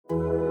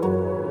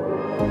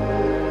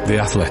The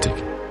Athletic.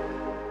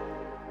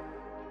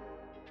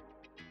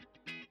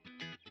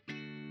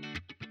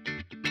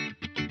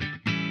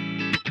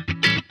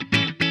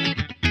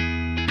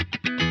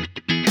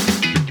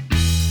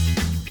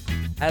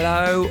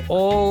 Hello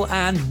all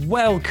and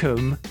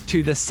welcome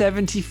to the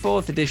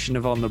 74th edition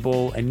of On the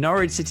Ball, a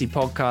Norwich City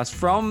podcast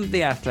from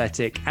The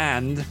Athletic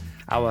and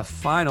our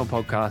final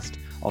podcast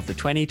of the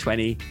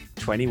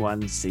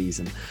 2020-21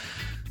 season.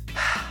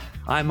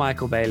 I'm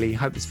Michael Bailey.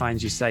 Hope this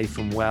finds you safe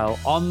and well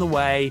on the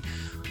way.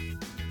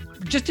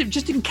 Just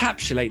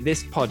encapsulate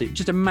this pod.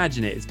 Just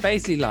imagine it. It's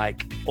basically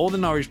like all the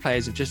Norwich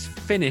players have just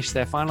finished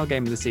their final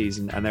game of the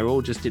season and they're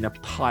all just in a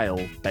pile,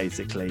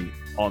 basically,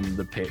 on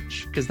the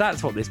pitch. Because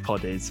that's what this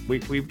pod is.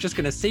 We're just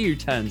going to see who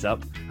turns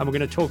up and we're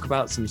going to talk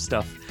about some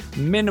stuff.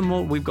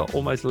 Minimal. We've got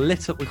almost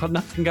lit up. We've got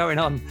nothing going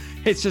on.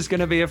 It's just going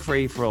to be a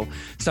free-for-all.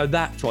 So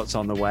that's what's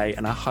on the way,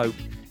 and I hope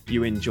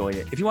you enjoy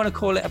it. If you want to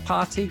call it a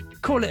party,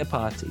 call it a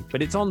party,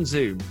 but it's on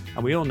Zoom,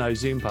 and we all know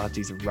Zoom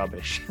parties are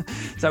rubbish.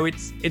 So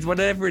it's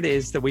whatever it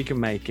is that we can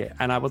make it.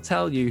 And I will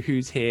tell you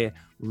who's here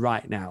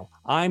right now.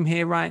 I'm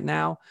here right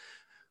now.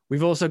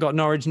 We've also got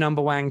Norwich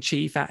number one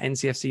chief at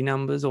NCFC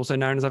Numbers, also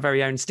known as our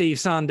very own Steve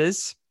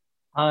Sanders.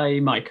 Hi,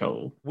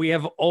 Michael. We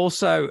have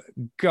also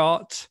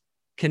got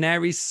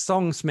Canaries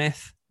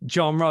songsmith,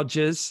 John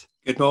Rogers.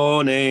 Good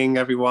morning,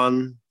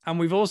 everyone. And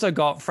we've also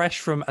got fresh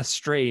from a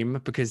stream,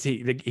 because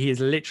he is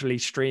literally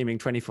streaming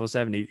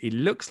 24/7. He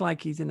looks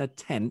like he's in a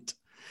tent.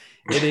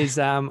 It is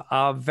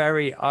our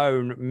very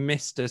own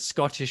Mr.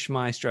 Scottish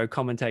Maestro,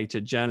 commentator,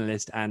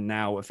 journalist, and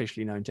now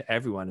officially known to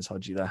everyone as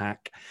Hodgie the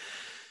Hack,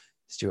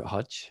 Stuart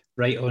Hodge.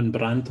 Right on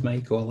brand,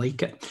 Michael. I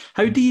like it.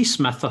 How do you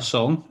smith a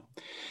song?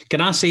 Can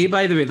I say,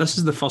 by the way, this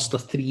is the first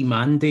of 3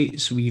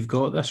 mandates we've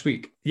got this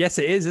week. Yes,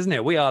 it is, isn't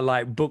it? We are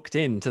like booked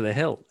in to the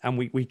hilt, and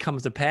we come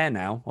as a pair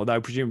now, although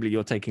presumably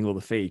you're taking all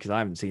the fee because I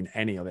haven't seen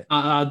any of it.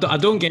 I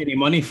don't get any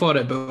money for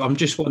it, but I'm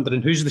just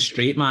wondering who's the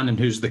straight man and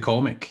who's the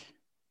comic?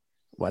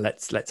 Well,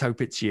 let's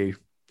hope it's you.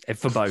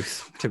 For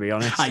both, to be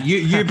honest.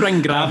 You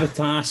bring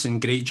gravitas and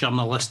great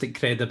journalistic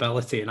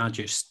credibility, and I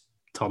just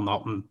turn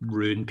up and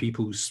ruin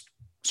people's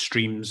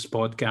streams,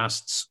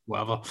 podcasts,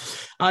 whatever.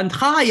 And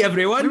hi,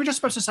 everyone. We were just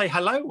supposed to say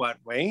hello, weren't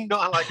we?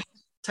 Not like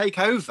take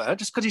over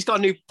just because he's got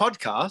a new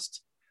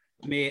podcast.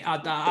 Mate,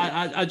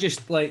 I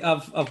just like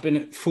I've been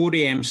at 4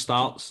 a.m.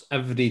 starts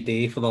every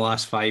day for the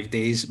last 5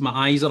 days. My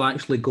eyes are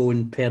actually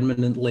going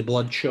permanently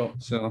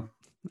bloodshot. So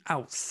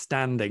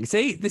outstanding.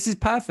 See, this is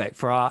perfect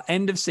for our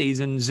end of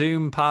season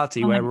Zoom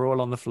party where we're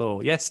all on the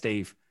floor. Yes,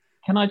 Steve.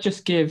 Can I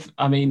just give,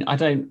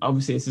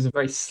 obviously this is a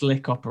very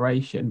slick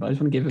operation, but I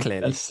just want to give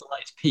a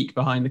slight peek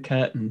behind the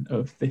curtain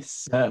of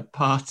this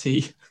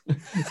party,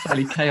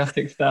 fairly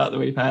chaotic start that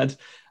we've had.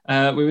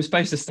 We were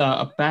supposed to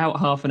start about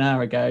half an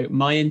hour ago.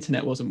 My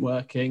internet wasn't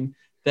working.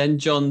 Then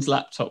John's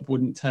laptop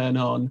wouldn't turn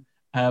on.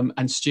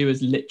 And Stu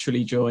has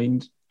literally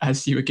joined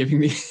as you were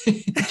giving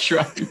the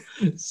intro.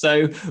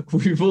 So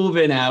we've all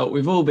been out,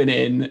 we've all been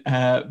in,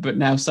 but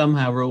now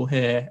somehow we're all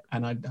here,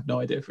 and I have no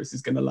idea if this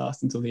is going to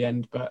last until the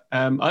end, but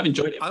I've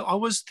enjoyed it. I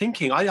was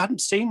thinking, I hadn't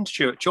seen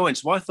Stuart join,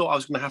 so I thought I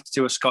was going to have to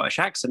do a Scottish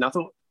accent. I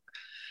thought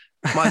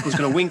Michael's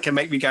going to wink and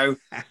make me go,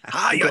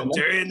 how you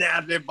doing there,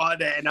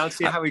 everybody? And I'll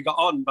see how he got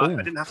on, but I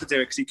didn't have to do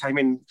it because he came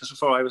in just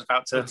before I was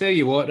about to. I'll tell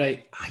you what,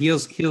 right,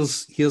 here's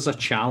a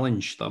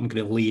challenge that I'm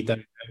going to lay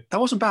down. That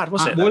wasn't bad,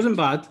 was it? It wasn't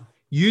bad.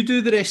 You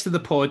do the rest of the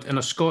pod in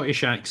a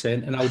Scottish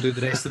accent, and I'll do the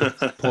rest of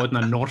the pod in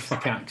a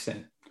Norfolk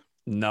accent.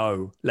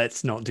 No,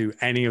 let's not do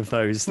any of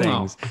those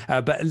things.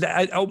 No. But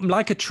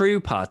like a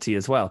true party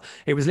as well,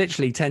 it was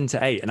literally 10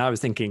 to 8, and I was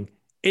thinking,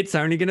 it's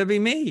only going to be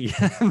me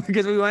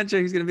because we weren't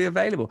sure who's going to be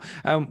available.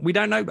 We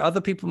don't know.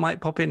 Other people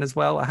might pop in as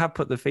well. I have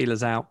put the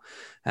feelers out.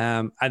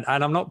 And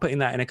I'm not putting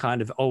that in a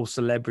kind of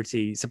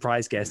celebrity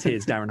surprise guest.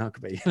 Here's Darren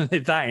Huckabee.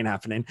 If that ain't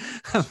happening,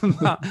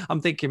 I'm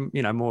thinking,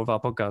 more of our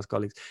podcast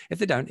colleagues. If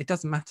they don't, it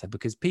doesn't matter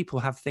because people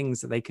have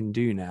things that they can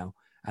do now.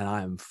 And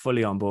I am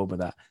fully on board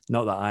with that.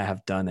 Not that I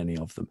have done any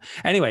of them.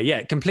 Anyway,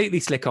 yeah, completely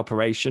slick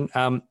operation.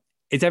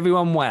 Is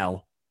everyone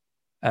well?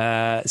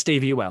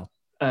 Steve, are you well?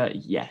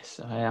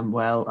 Yes, I am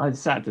well. I'm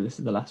sad that this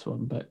is the last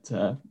one, but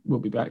we'll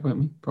be back, won't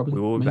we? Probably.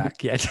 We will be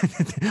back, yeah.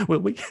 Will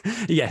we?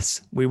 Yes,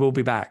 we will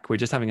be back. We're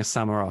just having a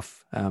summer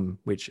off,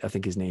 which I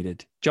think is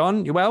needed.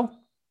 John, you well?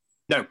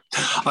 No,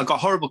 I've got a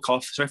horrible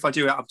cough, so if I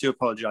do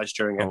apologise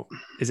during it.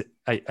 Is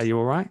it? Are you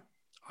all right?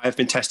 I have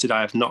been tested.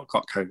 I have not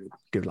got COVID.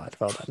 Good lad.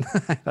 Well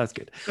done. That's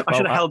good. I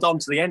should have held on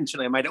to the end,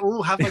 shouldn't I? I made it,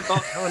 have I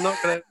got? No, I'm not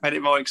going to make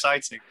it more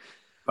exciting.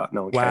 But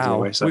no one cares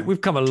anyway. So. We've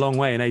come a long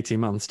way in 18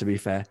 months, to be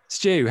fair.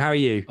 Stu, how are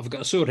you? I've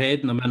got a sore head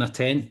and I'm in a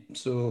tent,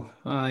 so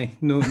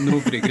no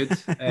very good.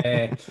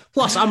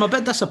 Plus, I'm a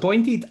bit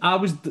disappointed. I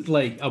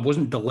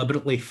wasn't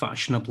deliberately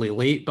fashionably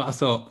late, but I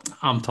thought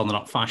I'm turning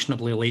up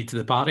fashionably late to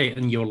the party,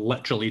 and you're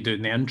literally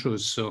doing the intros,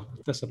 so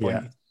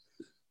disappointed.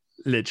 Yeah.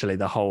 Literally,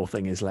 the whole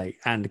thing is late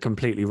and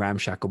completely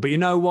ramshackle. But you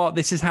know what?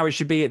 This is how it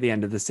should be at the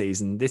end of the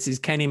season. This is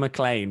Kenny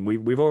McLean.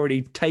 We've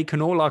already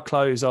taken all our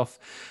clothes off,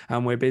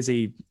 and we're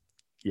busy.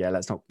 Yeah,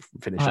 let's not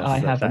finish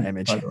off that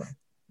image.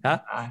 Huh?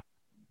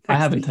 I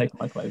haven't taken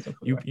my clothes off.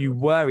 You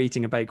were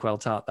eating a Bakewell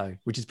tart though,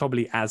 which is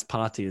probably as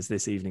party as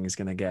this evening is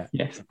going to get.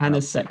 Yes, and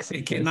as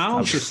sexy. Can I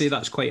also say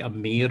that's quite a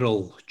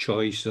mayoral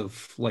choice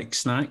of like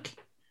snack?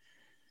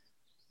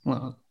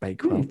 Well,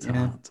 Bakewell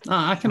tart.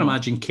 I can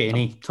imagine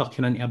Kenny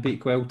tucking into a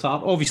Bakewell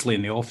tart, obviously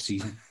in the off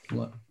season.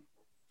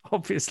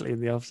 Obviously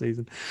in the off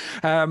season.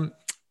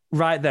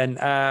 Right then,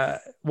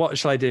 what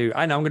shall I do?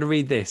 I know I'm going to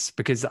read this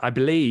because I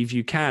believe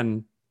you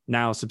can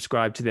now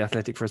subscribe to The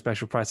Athletic for a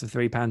special price of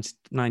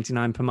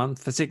 £3.99 per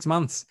month for 6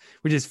 months,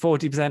 which is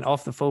 40%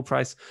 off the full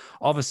price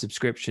of a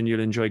subscription. You'll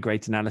enjoy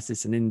great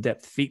analysis and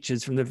in-depth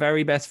features from the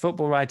very best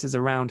football writers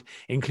around,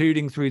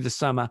 including through the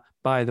summer,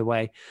 by the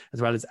way,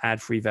 as well as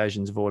ad-free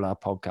versions of all our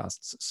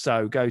podcasts.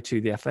 So go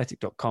to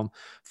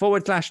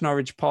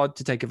theathletic.com/Norwich pod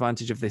to take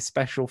advantage of this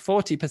special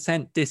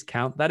 40%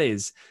 discount. That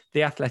is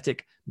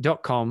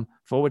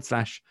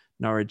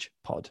theathletic.com/Norwich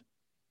pod.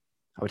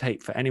 I would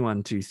hate for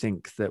anyone to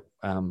think that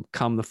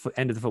come the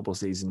end of the football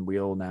season, we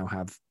all now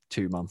have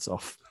 2 months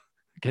off.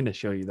 I can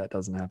assure you that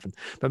doesn't happen,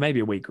 but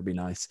maybe a week would be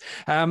nice.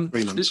 3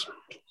 months.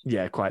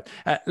 Yeah, quite.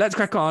 Let's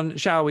crack on,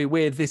 shall we,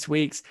 with this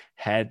week's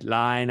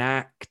headline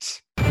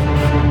act,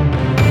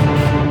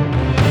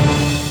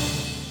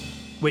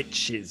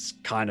 which is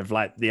kind of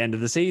like the end of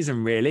the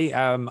season, really.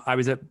 I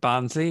was at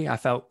Barnsley. I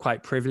felt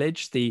quite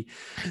privileged. The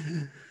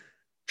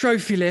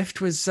trophy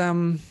lift was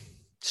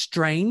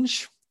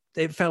strange.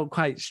 It felt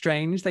quite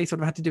strange. They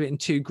sort of had to do it in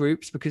 2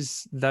 groups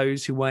because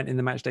those who weren't in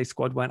the matchday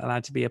squad weren't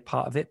allowed to be a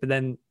part of it. But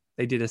then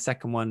they did a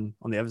second one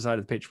on the other side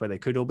of the pitch where they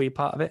could all be a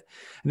part of it.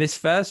 And this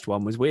first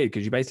one was weird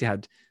because you basically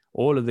had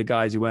all of the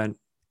guys who weren't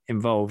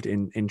involved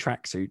in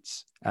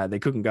tracksuits. They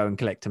couldn't go and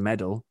collect a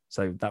medal.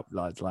 So that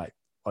was like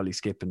Ollie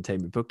Skip and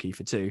Tammy Bookie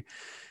for 2.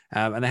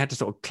 And they had to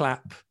sort of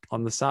clap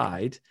on the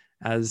side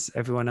as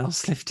everyone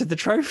else lifted the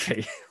trophy.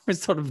 It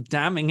was sort of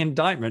damning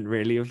indictment,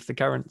 really, of the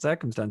current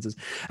circumstances.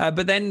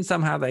 But then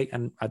somehow they,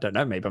 and I don't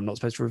know, maybe I'm not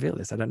supposed to reveal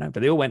this, I don't know,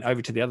 but they all went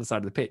over to the other side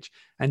of the pitch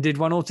and did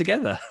one all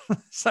together.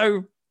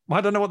 So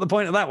I don't know what the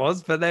point of that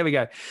was, but there we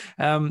go.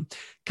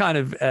 Kind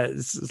of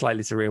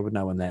slightly surreal with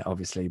no one there,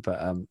 obviously, but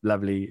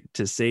lovely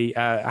to see.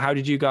 How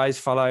did you guys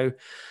follow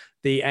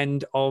the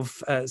end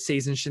of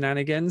season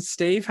shenanigans?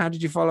 Steve, how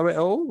did you follow it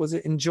all? Was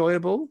it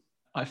enjoyable?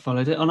 I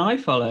followed it on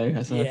iFollow,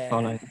 as I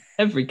follow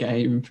every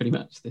game pretty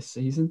much this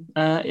season.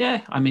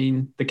 I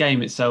mean, the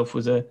game itself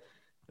was a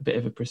bit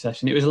of a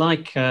procession. It was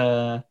like,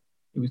 it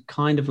was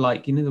kind of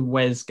like, you know, the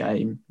Wes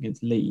game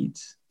against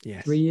Leeds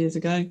 3 years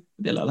ago? A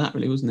bit like that,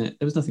 really, wasn't it?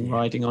 There was nothing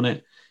riding on it.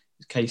 It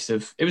was a case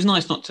of, it was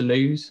nice not to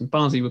lose. And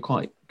Barnsley were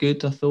quite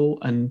good, I thought,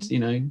 and, you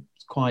know,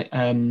 quite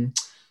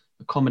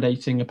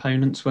accommodating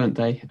opponents, weren't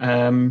they?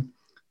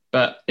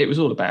 But it was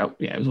all about,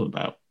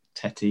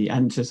 Tetty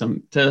and to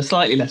a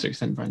slightly lesser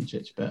extent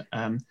Vrancic, but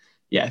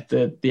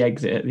the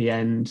exit at the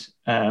end,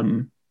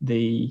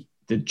 the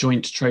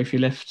joint trophy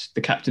lift,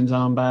 the captain's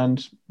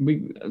armband,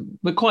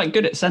 we're quite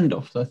good at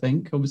send-offs, I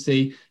think.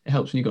 Obviously it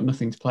helps when you've got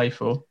nothing to play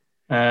for.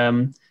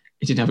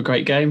 He didn't have a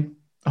great game,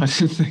 I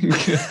don't think.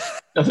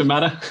 Doesn't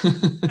matter.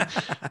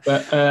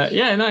 But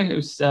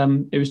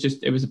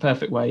it was a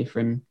perfect way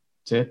for him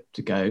to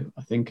go,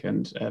 I think,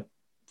 and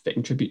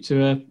fitting tribute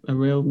to a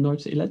real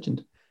Norwich City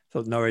legend.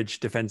 Thought Norwich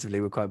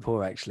defensively were quite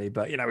poor, actually,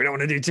 but we don't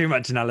want to do too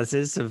much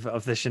analysis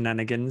of the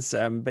shenanigans.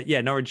 But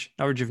yeah, Norwich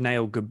have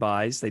nailed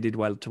goodbyes. They did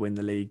well to win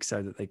the league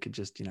so that they could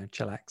just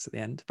chillax at the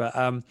end. But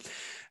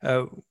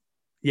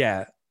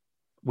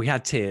we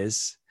had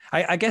tears.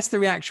 I guess the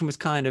reaction was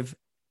kind of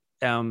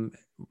in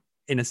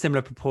a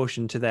similar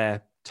proportion to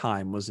their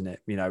time, wasn't it?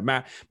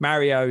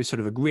 Mario, sort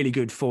of a really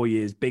good 4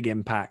 years, big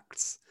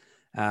impacts.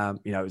 It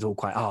was all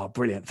quite,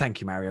 brilliant. Thank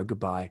you, Mario.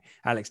 Goodbye.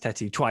 Alex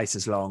Tetty, twice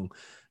as long.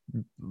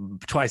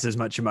 Twice as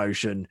much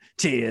emotion,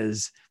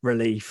 tears,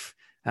 relief.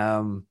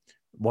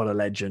 What a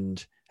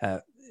legend.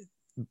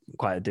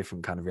 Quite a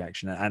different kind of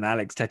reaction. And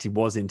Alex Tetty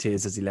was in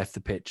tears as he left the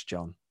pitch,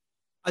 John.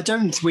 I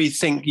don't really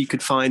think you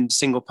could find a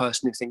single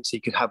person who thinks he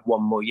could have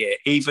one more year.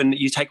 Even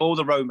you take all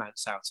the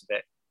romance out of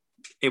it,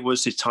 it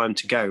was his time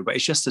to go. But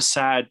it's just a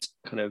sad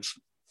kind of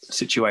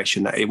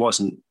situation that it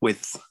wasn't,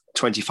 with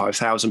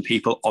 25,000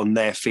 people on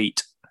their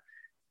feet.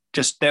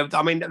 A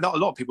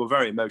lot of people are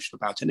very emotional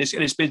about it, and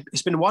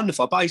it's been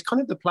wonderful. But he's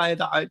kind of the player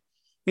that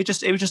it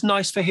was just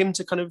nice for him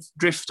to kind of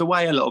drift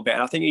away a little bit.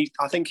 And I think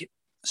it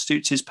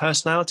suits his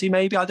personality.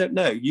 Maybe, I don't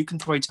know. You can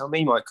probably tell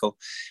me, Michael.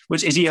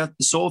 Is he the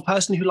sort of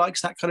person who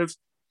likes that kind of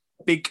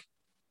big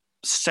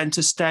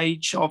centre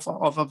stage of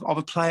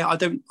a player?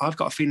 I've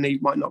got a feeling he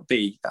might not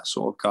be that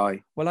sort of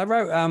guy. Well, I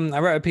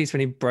wrote a piece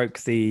when he broke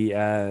the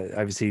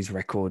overseas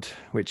record,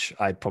 which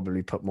I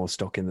probably put more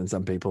stock in than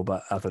some people,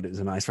 but I thought it was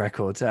a nice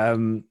record.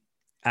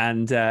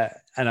 And I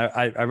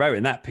wrote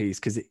in that piece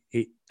because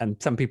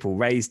and some people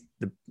raised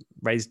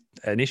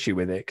an issue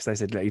with it because they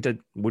said he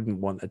wouldn't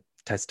want a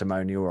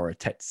testimonial or a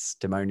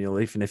testimonial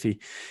even if he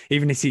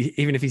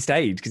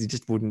stayed, because he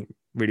just wouldn't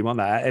really want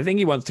that. I think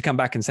he wants to come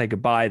back and say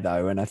goodbye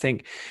though, and I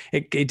think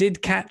it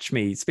did catch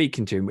me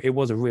speaking to him. It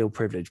was a real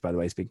privilege, by the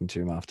way, speaking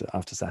to him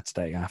after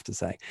Saturday, I have to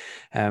say.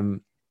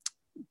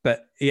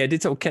 But yeah, it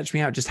did sort of catch me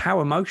out just how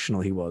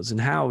emotional he was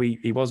and how he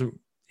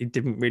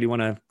didn't really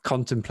want to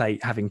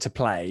contemplate having to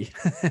play.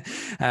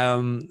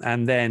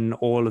 And then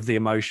all of the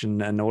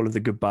emotion and all of the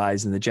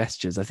goodbyes and the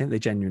gestures, I think they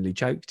genuinely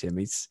choked him.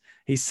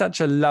 He's such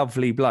a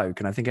lovely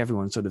bloke. And I think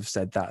everyone sort of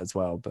said that as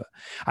well. But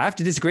I have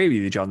to disagree with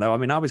you, John, though. I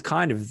mean, I was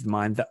kind of the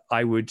mind that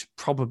I would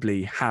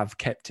probably have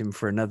kept him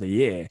for another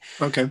year.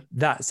 Okay.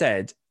 That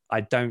said,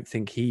 I don't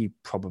think he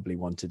probably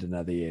wanted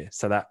another year.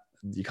 So that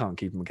you can't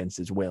keep him against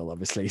his will,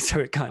 obviously. So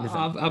it kind of...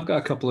 I've got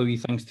a couple of wee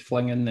things to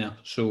fling in there.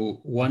 So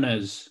one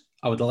is,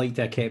 I would have liked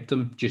to have kept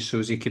him just so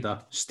as he could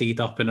have stayed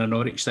up in a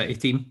Norwich City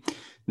team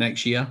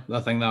next year. I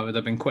think that would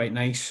have been quite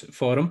nice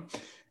for him,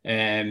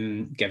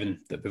 given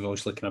that we've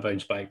obviously kind of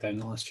bounced back down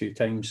the last few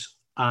times.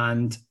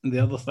 And the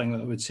other thing that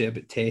I would say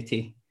about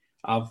Tete,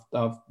 I've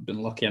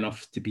been lucky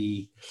enough to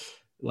be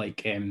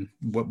like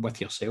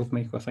with yourself,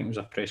 Michael. I think it was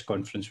a press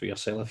conference with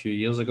yourself a few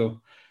years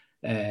ago,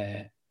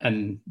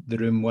 in the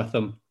room with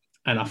him.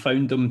 And I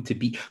found him to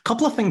be... A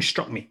couple of things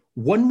struck me.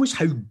 One was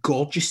how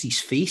gorgeous his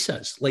face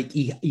is. Like,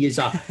 he is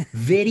a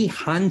very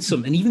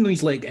handsome... And even though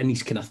he's like in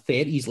his kind of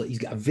 30s, like, he's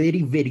got a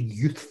very, very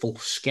youthful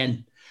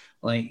skin.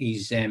 Like,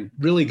 he's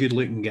really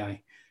good-looking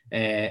guy.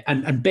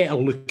 And better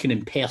looking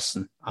in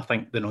person, I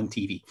think, than on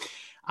TV.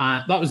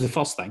 That was the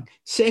first thing.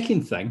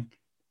 Second thing,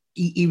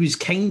 he was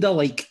kind of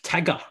like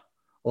Tigger.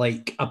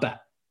 Like, a bit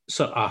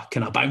sort of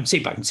kind of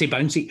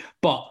bouncy.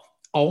 But...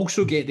 I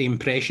also get the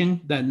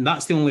impression that, and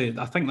that's the only,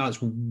 I think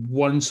that's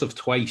once or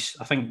twice.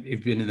 I think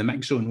he's been in the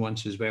mix zone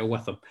once as well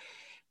with him.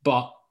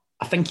 But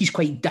I think he's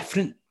quite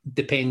different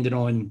depending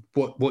on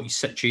what his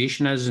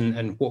situation is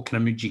and what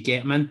kind of mood you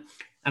get him in.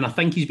 And I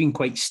think he's been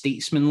quite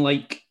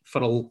statesman-like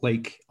for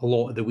a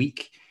lot of the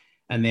week.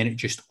 And then it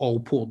just all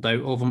poured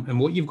out of him. And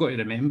what you've got to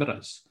remember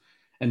is,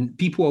 and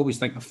people always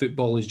think of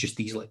football as just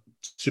these like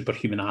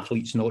superhuman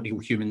athletes, not real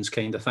humans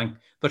kind of thing.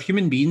 They're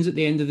human beings at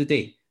the end of the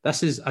day.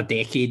 This is a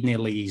decade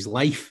nearly his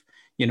life.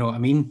 You know what I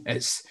mean?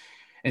 It's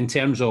in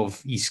terms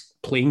of his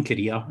playing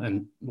career,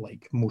 and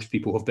like most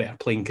people have better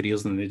playing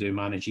careers than they do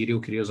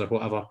managerial careers or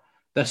whatever.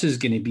 This is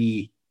going to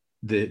be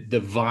the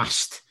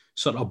vast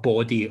sort of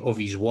body of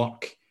his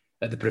work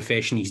at the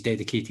profession he's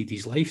dedicated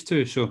his life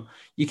to. So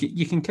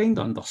you can kind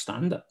of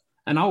understand it.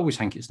 And I always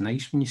think it's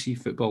nice when you see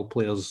football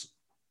players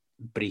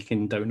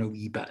breaking down a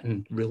wee bit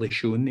and really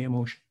showing the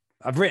emotion.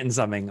 I've written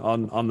something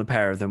on the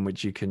pair of them,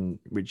 which you can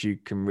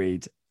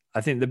read. I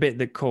think the bit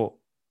that caught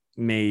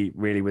me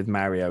really with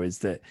Mario is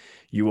that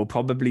you will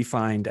probably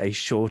find a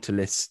shorter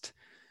list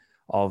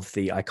of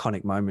the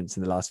iconic moments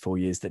in the last 4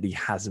 years that he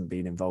hasn't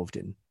been involved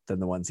in than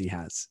the ones he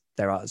has.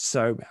 There are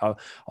so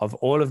of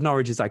all of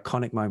Norwich's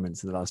iconic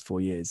moments in the last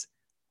 4 years,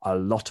 a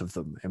lot of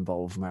them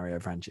involve Mario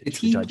Vrancic. Did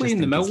he play in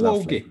the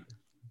Millwall game?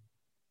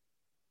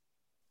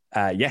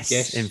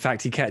 Yes. In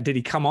fact, did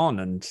he come on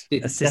and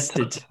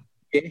assisted?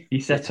 He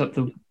set up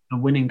the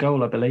winning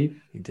goal, I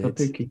believe. He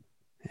did.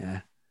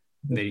 Yeah.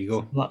 There you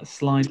go. Like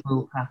slide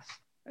rule pass.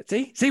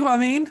 See what I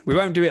mean? We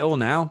won't do it all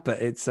now,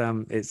 but it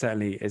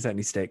certainly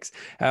sticks.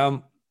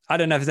 I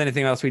don't know if there's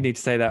anything else we need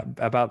to say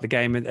about the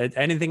game.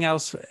 Anything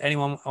else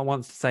anyone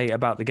wants to say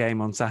about the game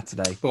on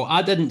Saturday? Well,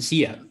 I didn't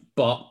see it,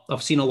 but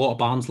I've seen a lot of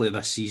Barnsley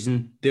this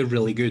season. They're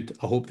really good.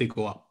 I hope they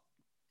go up.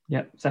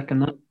 Yep, second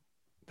that.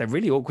 They're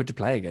really awkward to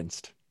play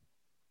against.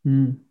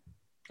 And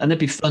they'd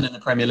be fun in the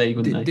Premier League,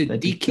 wouldn't they? Did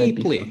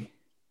DK play?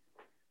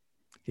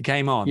 He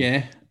came on.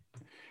 Yeah.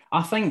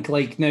 I think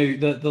like now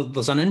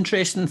there's an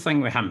interesting thing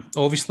with him.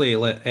 Obviously,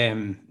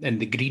 in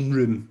the green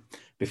room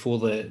before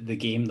the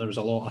game, there was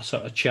a lot of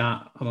sort of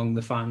chat among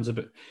the fans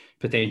about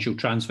potential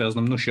transfers.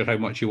 And I'm not sure how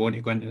much you want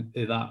to go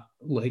into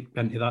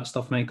that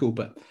stuff, Michael.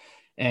 But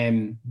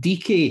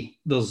DK,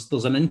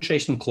 there's an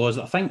interesting clause.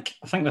 I think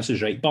this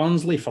is right.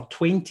 Barnsley for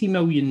 $20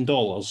 million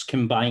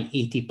can buy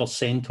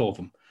 80% of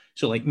him.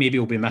 So like maybe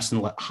he'll be missing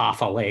like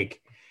half a leg.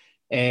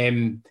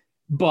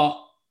 But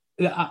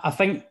I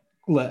think.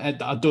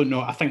 I don't know.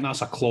 I think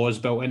that's a clause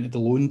built into the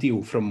loan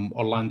deal from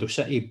Orlando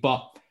City.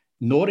 But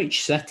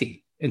Norwich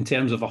City, in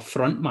terms of a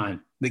front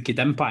man that could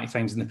impact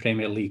things in the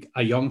Premier League,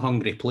 a young,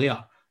 hungry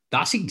player,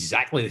 that's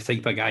exactly the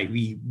type of guy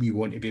we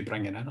want to be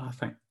bringing in, I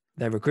think.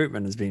 Their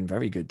recruitment has been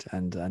very good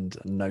and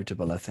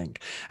notable, I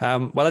think.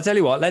 Well, I'll tell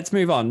you what, let's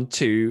move on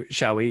to,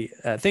 shall we,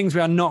 things we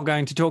are not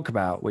going to talk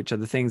about, which are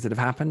the things that have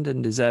happened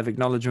and deserve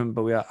acknowledgement,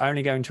 but we are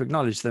only going to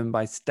acknowledge them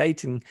by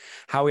stating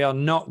how we are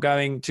not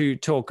going to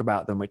talk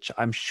about them, which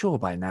I'm sure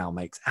by now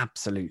makes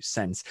absolute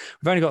sense.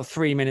 We've only got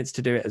 3 minutes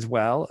to do it as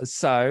well.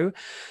 So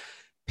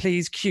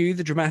please cue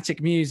the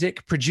dramatic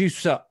music.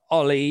 Producer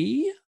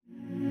Ollie.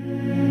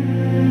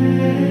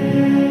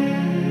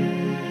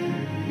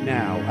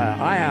 Now,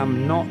 I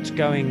am not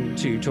going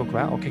to talk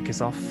about or kick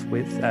us off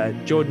with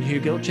Jordan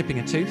Hugill chipping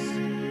a tooth.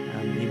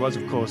 He was,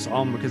 of course,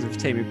 on because of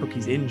Teemu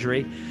Pukki's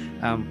injury,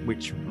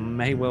 which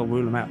may well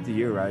rule him out of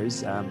the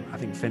Euros. I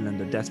think Finland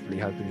are desperately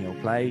hoping he'll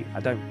play. I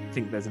don't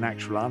think there's an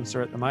actual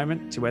answer at the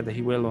moment to whether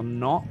he will or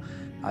not.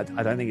 I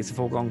don't think it's a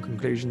foregone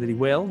conclusion that he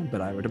will, but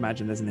I would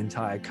imagine there's an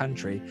entire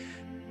country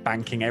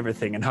banking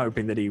everything and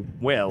hoping that he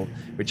will,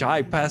 which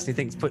I personally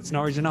think puts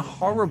Norwich in a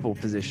horrible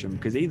position,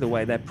 because either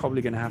way they're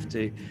probably going to have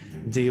to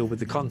deal with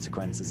the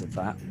consequences of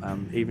that,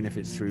 even if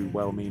it's through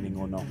well-meaning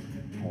or not.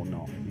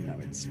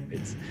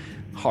 It's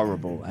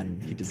horrible,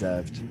 and he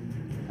deserved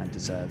and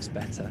deserves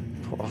better.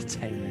 Poor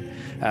Tamu.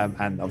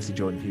 And obviously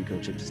Jordan Hugo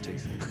chipped his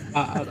tooth,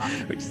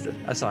 which is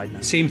a side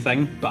note. Same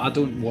thing, but I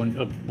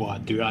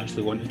do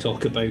actually want to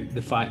talk about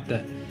the fact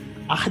that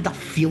I had a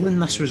feeling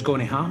this was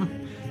going to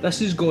happen.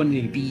 This is going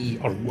to be,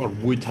 or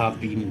would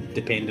have been,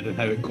 depending on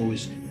how it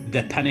goes,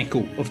 the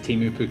pinnacle of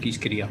Teemu Pukki's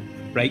career,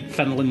 right?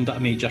 Finland at a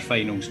major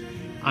finals.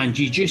 And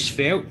you just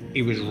felt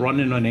he was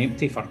running on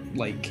empty for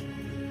like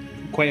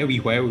quite a wee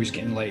while. He was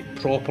getting like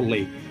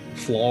properly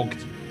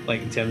flogged,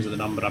 like in terms of the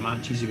number of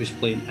matches he was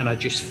playing. And I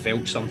just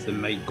felt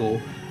something might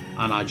go.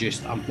 And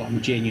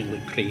I'm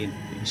genuinely praying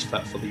he's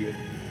fit for the Euro.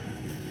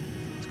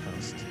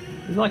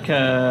 It's like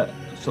a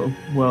sort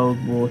of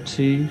World War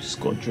II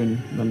squadron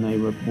when they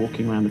were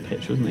walking around the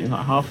pitch, wasn't it?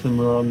 Like half of them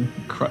were on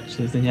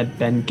crutches. Then you had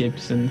Ben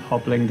Gibson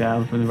hobbling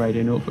down from the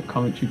Radio Norfolk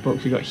commentary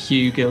box. You got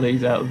Hugh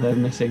Gillies out there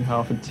missing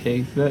half a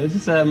tooth.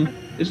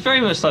 It's very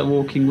much like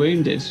walking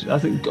wounded. I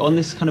think on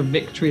this kind of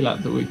victory lap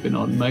that we've been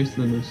on, most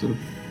of them have sort of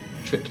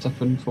tripped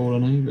up and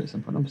fallen over at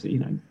some point.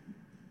 Obviously,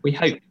 we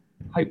hope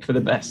for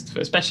the best.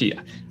 Especially,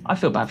 I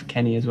feel bad for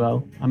Kenny as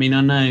well. I mean, I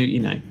know,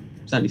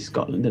 it's only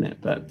Scotland, isn't it?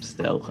 But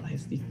still,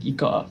 you've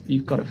got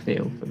to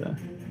feel for the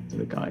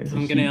guys.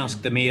 I'm going to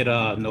ask the mayor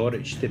of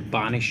Norwich to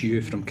banish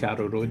you from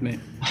Carrow Road, mate.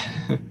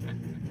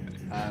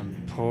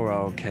 Poor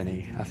old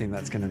Kenny. I think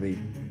that's going to be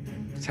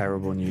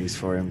terrible news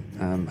for him,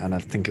 and I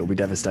think it'll be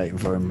devastating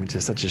for him, which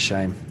is such a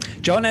shame.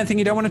 John, anything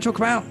you don't want to talk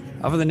about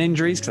other than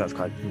injuries? Because that's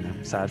quite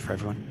sad for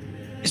everyone.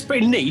 It's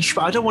pretty niche,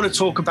 but I don't want to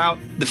talk about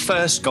the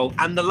first goal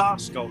and the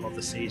last goal of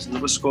the season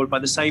that was scored by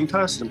the same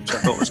person, which I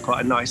thought was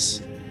quite a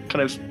nice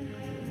kind of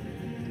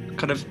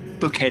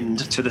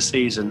bookend to the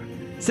season.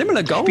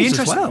 Similar goals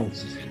as well.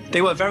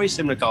 They were very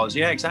similar goals,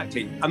 yeah,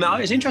 exactly. I mean,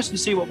 it's interesting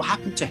to see what will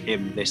happen to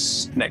him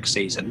this next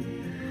season.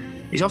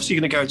 He's obviously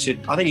going to go to,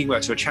 I think he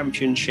works to a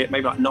championship,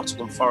 maybe like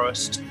Nottingham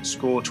Forest,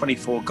 score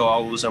 24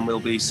 goals, and we'll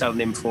be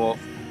selling him for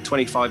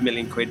 25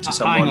 million quid to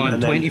someone. Hang on,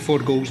 and 24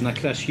 goals in a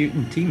Chris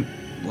Hughton team.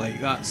 Like,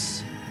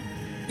 that's...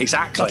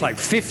 Exactly. That's like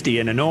 50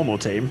 in a normal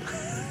team.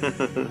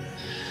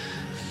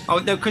 Oh,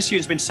 no, Chris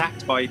Hughton's been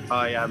sacked by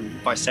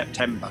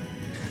September.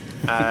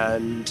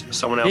 And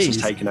someone else has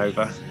taken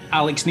over.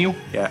 Alex Neil?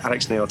 Yeah,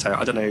 Alex Neil.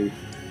 I don't know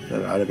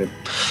him.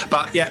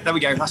 But yeah, there we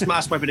go.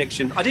 That's my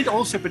prediction. I did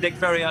also predict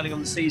very early on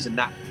the season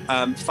that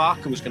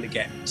Farke was going to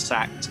get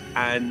sacked,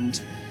 and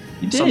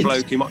some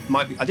bloke who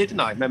might be. I did,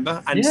 didn't I?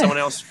 Remember? And someone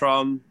else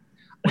from.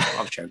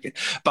 I was joking,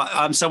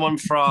 but someone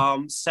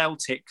from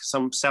Celtic,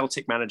 some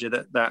Celtic manager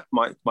that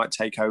might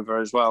take over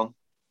as well.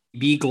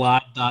 Be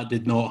glad that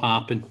did not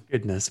happen.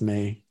 Goodness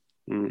me.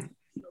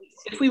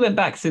 If we went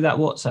back through that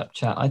WhatsApp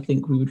chat, I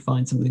think we would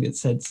find something that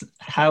said,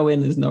 "How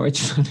in is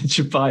Norwich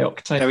manager by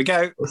October?" There we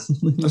go.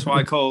 That's what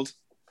I called.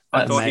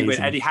 I thought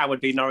Eddie Howe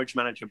would be Norwich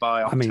manager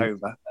by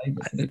October.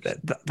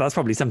 That's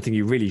probably something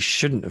you really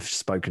shouldn't have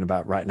spoken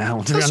about right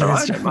now. To be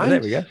honest,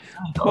 there we go.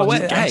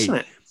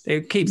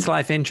 It keeps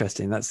life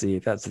interesting. That's the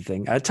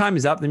thing. Time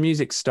is up. The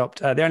music stopped.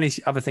 The only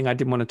other thing I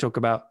didn't want to talk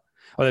about,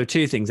 there were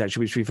two things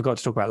actually, which we forgot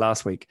to talk about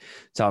last week.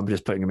 So I'm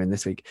just putting them in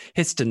this week.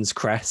 Histon's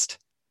crest,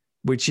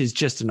 which is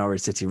just a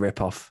Norwich City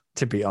ripoff,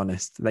 to be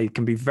honest. They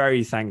can be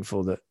very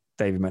thankful that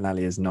David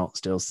McNally is not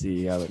still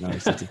CEO at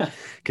Norwich City,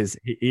 because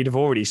he'd have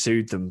already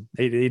sued them.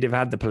 He'd have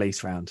had the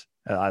police round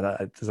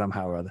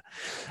somehow or other.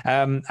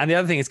 And the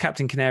other thing is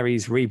Captain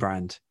Canary's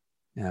rebrand,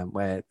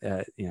 where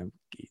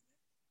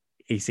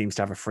he seems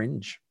to have a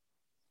fringe.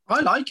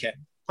 I like it.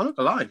 I'm not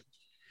gonna lie.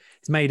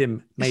 It's made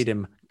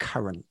him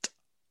current.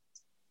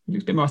 He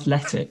looks a bit more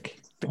athletic.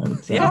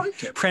 Yeah,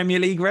 Premier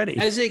League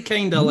ready. Is it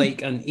kind of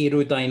like an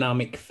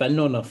aerodynamic fin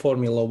on a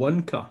Formula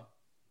One car?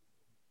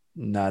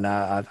 No,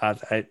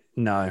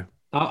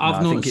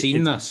 I've not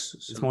seen this.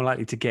 It's more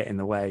likely to get in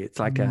the way. It's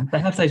like they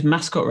have those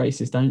mascot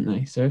races, don't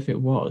they? So if it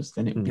was,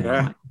 then it would be.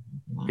 Yeah.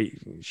 He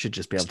should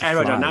just be able to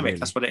aerodynamic. Fly, really.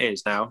 That's what it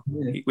is now.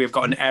 Yeah. We've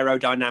got an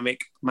aerodynamic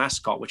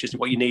mascot, which is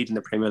what you need in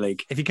the Premier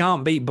League. If he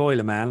can't beat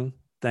Boilerman,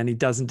 then he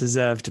doesn't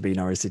deserve to be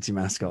Norwich City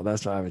mascot.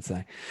 That's what I would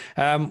say.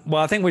 Well,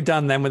 I think we're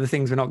done then with the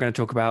things we're not going to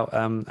talk about.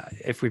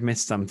 If we've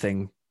missed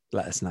something,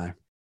 let us know.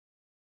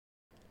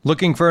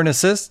 Looking for an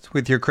assist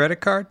with your credit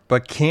card,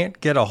 but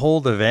can't get a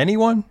hold of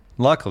anyone?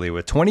 Luckily,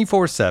 with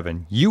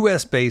 24/7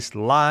 US-based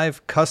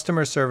live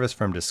customer service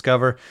from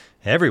Discover,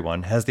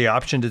 everyone has the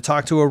option to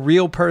talk to a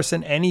real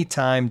person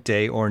anytime,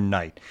 day or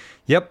night.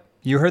 Yep,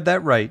 you heard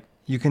that right.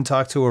 You can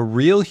talk to a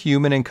real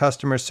human in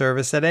customer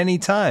service at any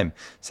time.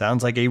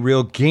 Sounds like a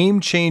real game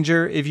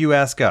changer if you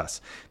ask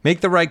us.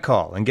 Make the right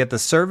call and get the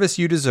service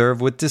you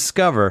deserve with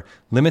Discover.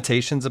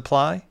 Limitations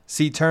apply.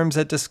 See terms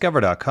at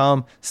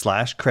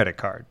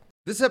discover.com/creditcard.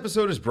 This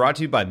episode is brought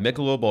to you by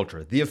Michelob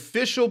Ultra, the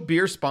official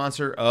beer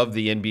sponsor of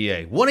the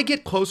NBA. Want to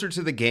get closer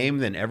to the game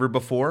than ever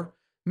before?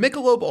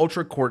 Michelob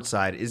Ultra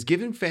Courtside is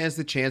giving fans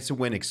the chance to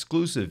win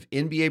exclusive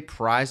NBA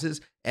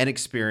prizes and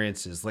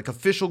experiences like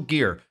official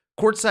gear,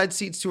 courtside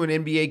seats to an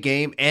NBA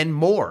game, and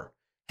more.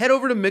 Head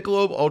over to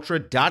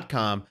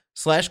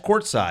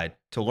MichelobUltra.com/courtside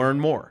to learn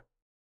more.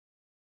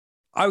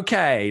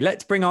 Okay,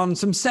 let's bring on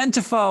some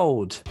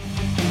Centerfold.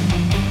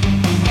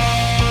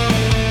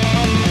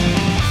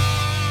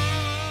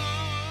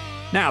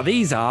 Now,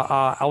 these are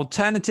our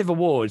alternative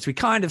awards. We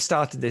kind of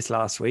started this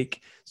last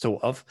week,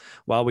 sort of,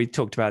 while we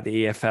talked about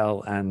the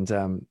EFL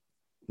and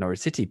Norwich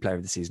City Player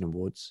of the Season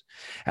awards.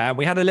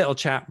 We had a little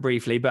chat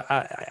briefly, but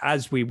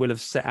as we will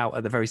have set out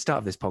at the very start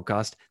of this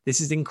podcast,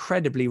 this is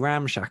incredibly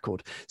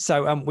ramshackled.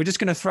 So we're just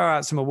going to throw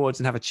out some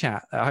awards and have a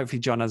chat. Hopefully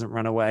John hasn't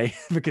run away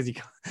because he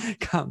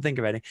can't think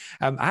of any.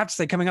 I have to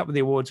say, coming up with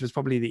the awards was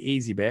probably the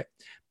easy bit.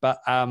 But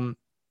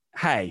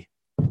hey,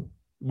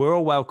 we're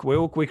all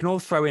welcome. We can all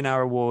throw in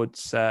our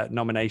awards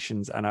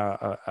nominations and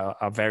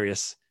our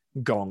various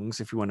gongs,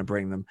 if we want to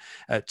bring them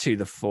to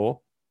the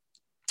fore.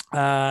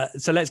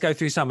 So let's go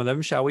through some of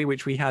them, shall we?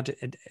 Which we had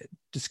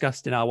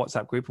discussed in our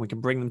WhatsApp group, and we can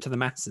bring them to the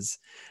masses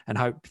and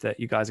hope that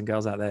you guys and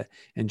girls out there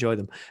enjoy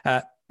them.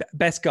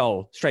 Best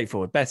goal,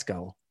 straightforward. Best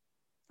goal.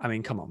 I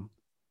mean, come on.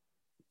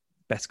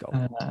 Best goal.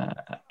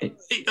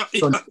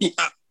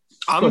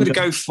 I'm going to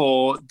go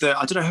for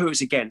I don't know who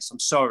it's against. I'm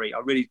sorry. I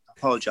really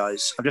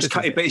apologise. But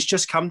it's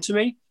just come to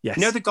me. Yes.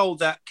 You know the goal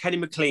that Kenny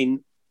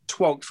McLean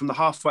twonked from the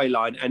halfway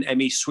line and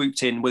Emmy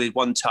swooped in with his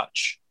one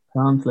touch?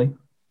 Barnsley.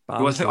 I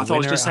thought I was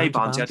going to say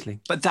Barnsley,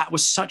 but that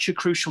was such a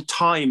crucial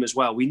time as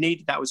well.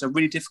 That was a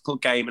really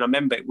difficult game, and I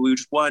remember we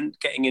just weren't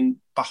getting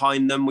in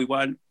behind them. We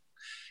weren't.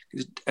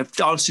 I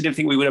honestly didn't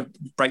think we would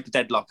break the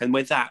deadlock, and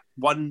with that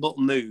one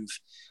little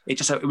move,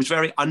 it was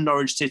very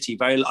un-Norwich City,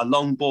 a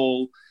long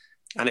ball,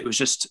 and it was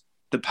just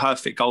the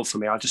perfect goal for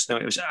me. I just know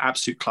it was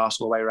absolute class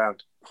all the way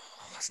around.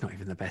 That's not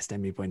even the best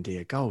Emi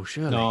Buendia goal,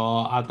 surely.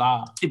 No,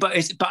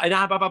 it's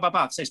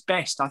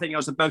best. I think it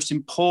was the most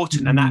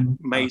important, and that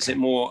makes it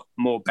more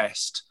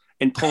best.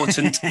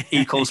 Important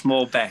equals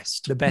more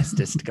best. The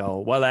bestest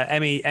goal. Well,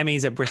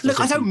 Emmy's at Bristol. Look,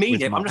 City. I don't mean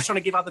it. I'm just trying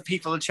to give other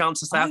people a chance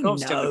to say I'm not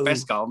still the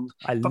best goal.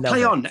 But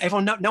play on.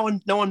 Everyone, no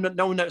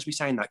one knows me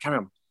saying that. Carry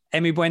on.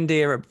 Emi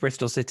Buendia at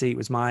Bristol City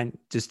was mine.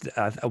 Just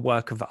a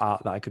work of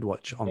art that I could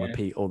watch on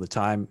repeat all the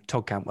time.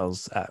 Todd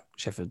Cantwell's at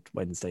Sheffield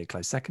Wednesday,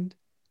 close second.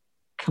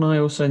 Can I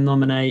also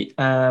nominate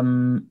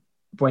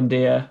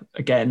Buendia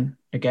again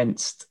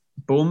against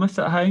Bournemouth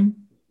at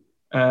home?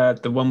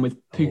 The one with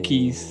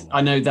Pookie's.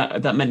 I know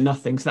that meant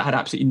nothing, because that had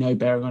absolutely no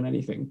bearing on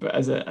anything. But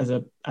as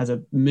a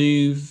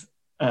move,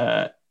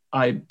 I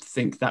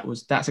think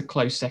that's a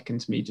close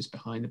second to me, just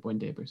behind the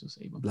Buendia Bristol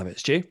City one. Love it,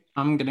 Stu.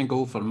 I'm going to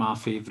go for my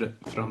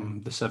favourite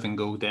from the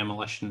 7-goal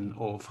demolition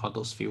of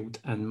Huddersfield,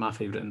 and my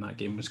favourite in that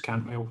game was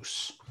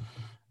Cantwell's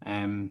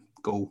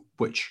goal,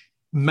 which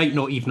might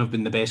not even have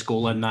been the best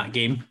goal in that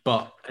game,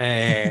 but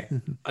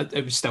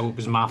it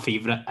was my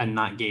favourite in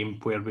that game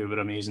where we were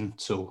amazing.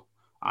 So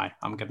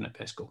I'm giving it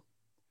best goal.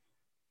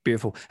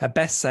 Beautiful.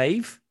 Best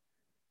save?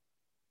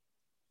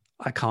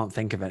 I can't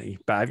think of any,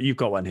 but you've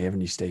got one here, haven't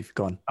you, Steve?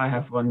 Go on. I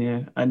have one,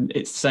 yeah. And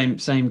it's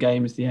same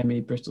game as the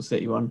Emmy Bristol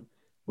City one,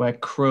 where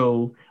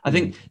Krul, I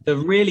think the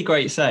really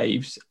great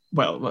saves,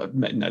 well,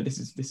 no, this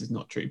is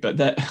not true, but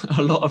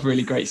a lot of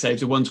really great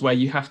saves are ones where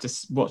you have to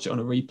watch it on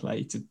a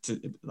replay to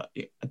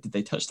did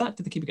they touch that?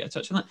 Did the keeper get a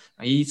touch on that?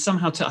 He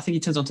somehow, I think he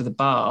turns onto the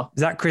bar.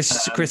 Is that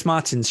Chris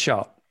Martin's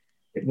shot?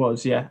 It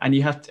was, yeah. And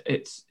you have to,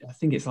 I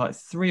think it's like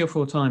 3 or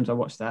 4 times I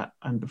watched that,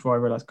 and before I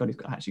realised, God, he's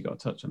actually got a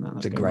touch on that.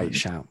 It's a great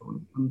shout.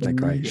 A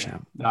great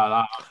shout.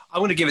 I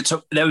want to give it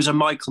to, there was a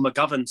Michael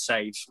McGovern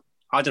save.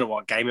 I don't know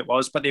what game it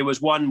was, but there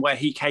was one where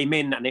he came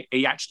in and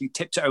he actually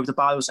tipped it over the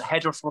bar. It was a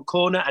header from a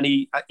corner, and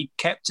he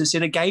kept us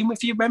in a game,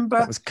 if you remember.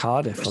 That was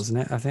Cardiff, wasn't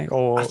it? I think.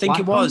 I think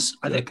it was.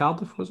 I think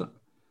Cardiff, was it?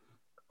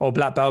 Or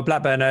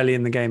Blackburn early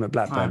in the game at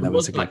Blackburn. That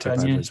was a good tip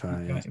over as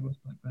well. Yeah, it was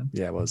Blackburn.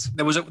 Yeah, it was.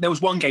 There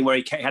was one game where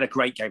he had a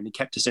great game and he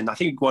kept us in. I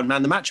think he won man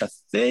of the match, I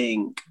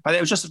think. But it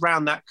was just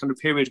around that kind of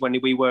period when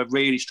we were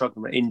really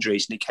struggling with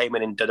injuries, and he came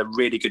in and did a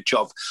really good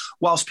job.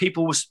 Whilst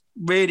people was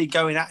really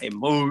going at him,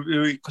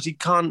 because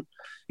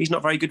he's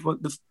not very good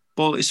with the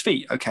ball at his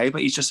feet, okay,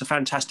 but he's just a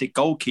fantastic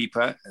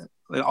goalkeeper,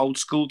 an old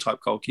school type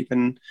goalkeeper.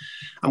 And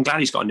I'm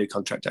glad he's got a new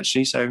contract,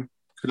 actually. So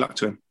good luck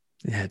to him.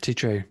 Yeah, too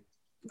true.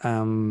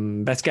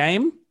 Best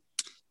game?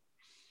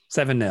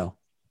 7-0,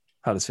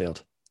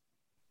 Huddersfield.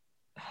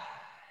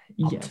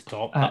 Yeah,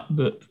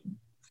 but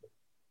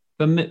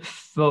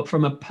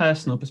from a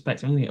personal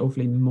perspective, I'm going to get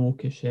awfully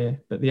mawkish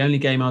here, but the only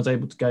game I was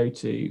able to go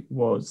to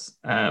was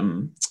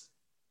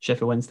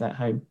Sheffield Wednesday at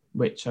home,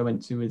 which I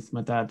went to with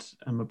my dad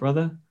and my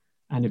brother.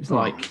 And it was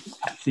like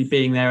actually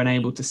being there and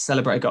able to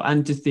celebrate a goal,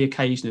 and just the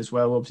occasion as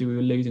well. Obviously, we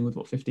were losing with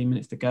 15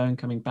 minutes to go and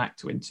coming back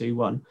to win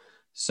 2-1.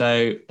 So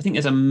I think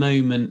there's a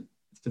moment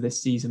for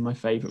this season. My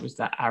favourite was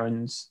that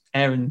Aaron's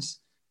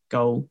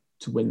goal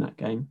to win that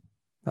game.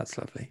 That's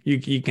lovely.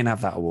 You can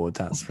have that award.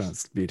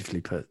 That's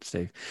beautifully put,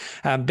 Steve.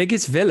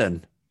 Biggest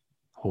villain?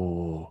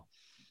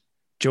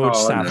 George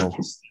Savile. No.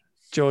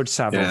 George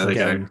Savile for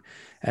getting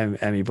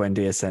Emi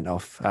Buendia sent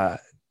off.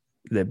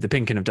 the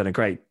Pinkin have done a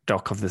great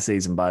doc of the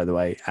season, by the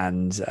way,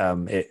 and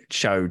it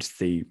showed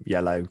the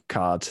yellow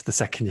card, the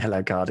second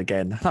yellow card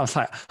again. And I was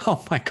like,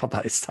 oh my God,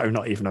 that is so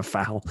not even a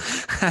foul.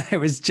 It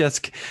was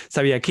just,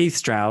 so yeah, Keith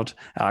Stroud,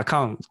 I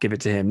can't give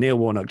it to him. Neil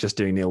Warnock just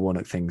doing Neil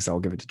Warnock things, so I'll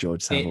give it to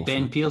George Saville.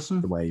 Ben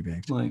Pearson? The way he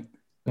behaved. Like,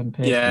 Ben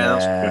Pearson.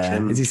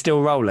 Yeah. Is he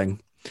still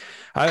rolling?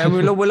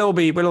 We'll all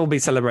be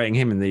celebrating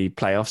him in the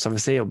playoffs.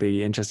 Obviously, it'll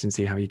be interesting to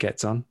see how he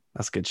gets on.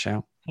 That's a good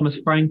shout. Thomas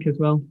Frank as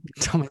well.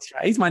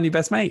 He's my new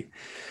best mate.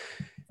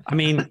 I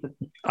mean,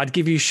 I'd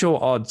give you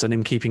short odds on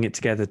him keeping it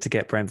together to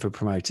get Brentford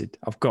promoted.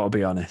 I've got to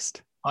be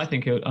honest. I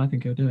think he'll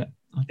do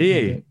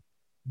it.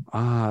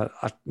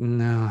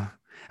 No.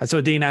 I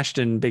saw Dean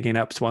Ashton bigging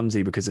up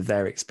Swansea because of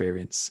their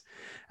experience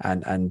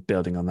and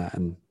building on that,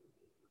 and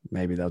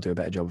maybe they'll do a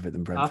better job of it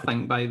than Brentford. I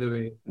think, by the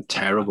way,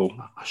 terrible.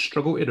 I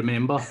struggle to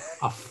remember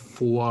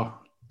four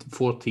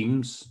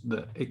teams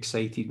that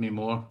excited me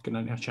more going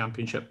into a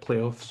championship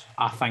playoffs.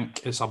 I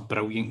think it's a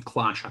brilliant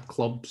clash of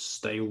clubs,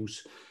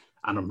 styles,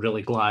 and I'm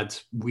really glad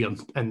we're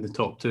in the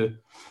top two.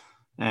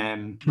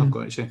 I've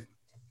got to say.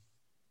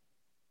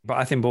 But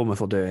I think Bournemouth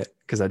will do it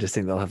because I just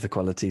think they'll have the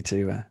quality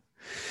to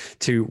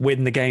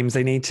win the games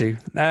they need to.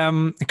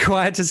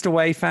 Quietest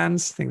away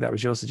fans. I think that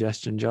was your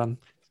suggestion, John.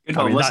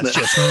 That's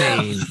just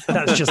mean.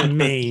 That's just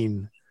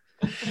mean.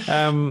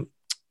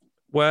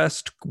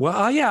 Worst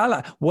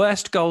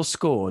goal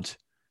scored.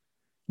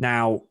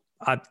 Now,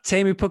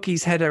 Teemu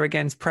Pukki's header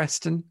against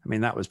Preston. I mean,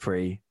 that was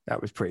pretty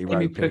ropey.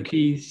 Teemu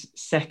Pukki's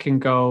second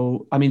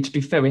goal. I mean, to be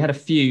fair, we had a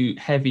few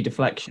heavy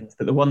deflections,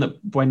 but the one that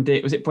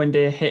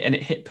Buendia hit and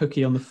it hit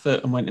Pukki on the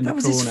foot and went in the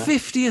corner. That was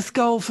his 50th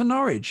goal for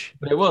Norwich.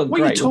 But it was. What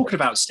are you talking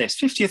about, Stis?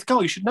 50th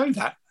goal? You should know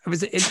that.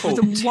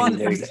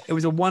 It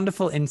was a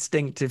wonderful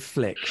instinctive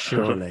flick,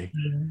 surely.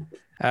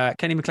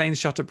 Kenny McLean's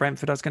shot at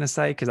Brentford, I was going to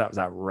say, because that was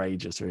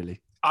outrageous, really.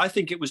 I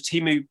think it was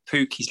Teemu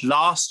Pukki's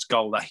last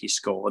goal that he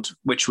scored,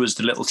 which was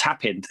the little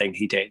tap-in thing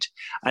he did.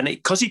 And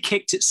because he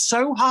kicked it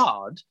so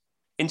hard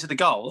into the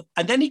goal,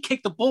 and then he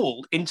kicked the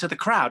ball into the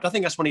crowd. I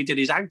think that's when he did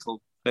his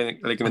ankle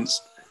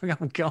ligaments. Oh,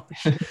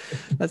 gosh.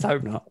 Let's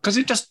hope not. Because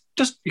it just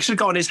you should have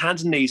got on his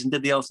hands and knees and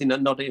did the other thing,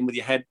 that nod it in with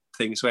your head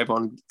thing, so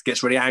everyone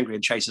gets really angry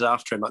and chases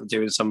after him, like they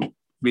do in some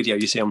video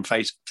you see on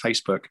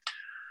Facebook.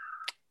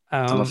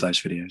 I love those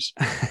videos.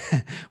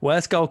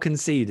 Worst goal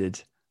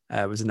conceded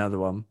was another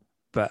one.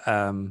 But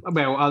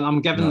well,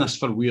 I'm giving this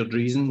for weird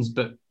reasons,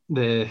 but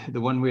the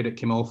one where it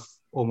came off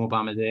Omo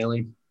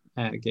Bamidele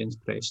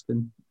against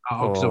Preston,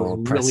 I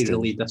was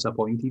really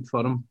disappointed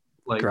for him.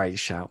 Like, great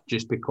shout.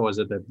 Just because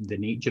of the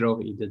nature of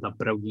it, he did a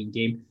brilliant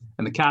game,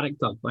 and the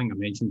character. I think I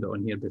mentioned it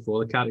on here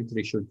before. The character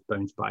he showed to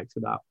bounce back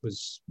for that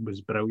was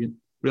brilliant.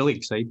 Really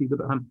excited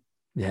about him.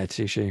 Yeah,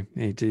 Tushy,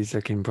 he's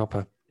looking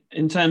proper.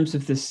 In terms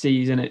of the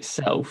season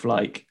itself,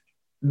 like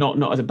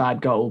not as a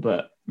bad goal,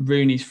 but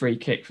Rooney's free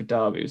kick for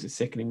Derby was a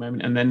sickening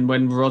moment, and then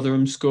when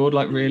Rotherham scored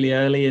like really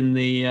early in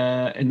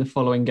the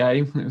following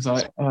game, it was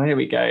like, oh, here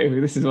we go.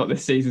 This is what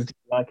this season's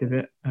like, is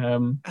it?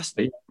 That's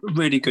a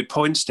really good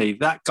point, Steve.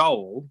 That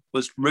goal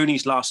was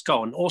Rooney's last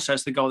goal, and also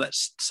it's the goal that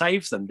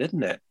saved them,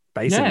 didn't it?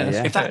 Basically,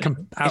 yeah.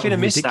 If he'd have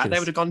missed that, they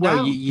would have gone down.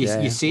 Well,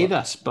 you say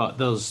this, but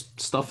there's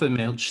stuff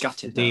emerged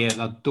today,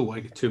 and I don't want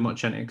to get too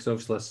much into it because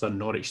obviously it's a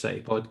Norwich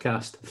City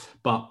podcast.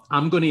 But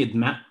I'm going to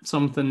admit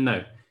something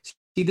now.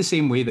 See, the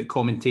same way that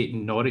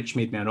commentating Norwich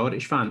made me a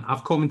Norwich fan,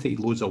 I've commentated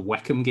loads of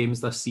Wycombe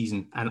games this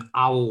season, and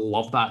I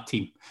love that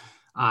team.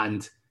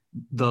 And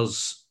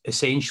there's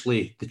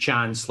essentially the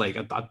chance, like,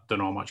 I don't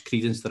know how much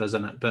credence there is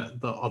in it, but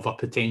of a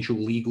potential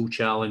legal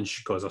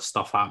challenge because of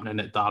stuff happening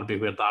at Derby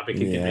where Derby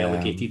could get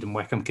relegated and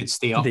Wycombe could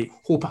stay up.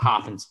 Hope it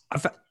happens.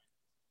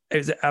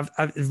 It's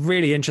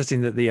really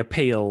interesting that the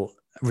appeal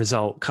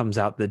result comes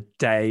out the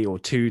day or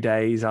 2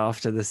 days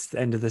after the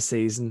end of the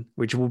season,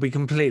 which will be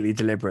completely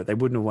deliberate. They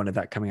wouldn't have wanted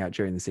that coming out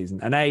during the season.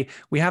 And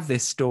we have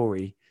this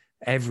story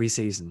every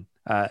season.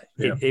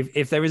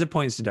 If there is a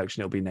points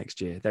deduction, it'll be next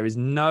year. There is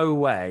no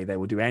way they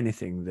will do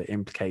anything that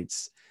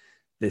implicates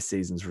this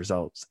season's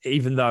results,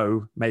 even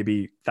though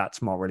maybe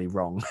that's morally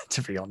wrong,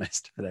 to be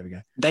honest. But there we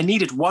go. They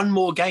needed one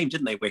more game,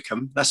 didn't they,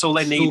 Wycombe? That's all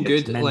they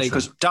needed. Good,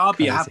 because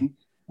Derby haven't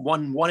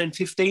won 1 in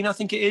 15, I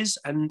think it is,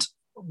 and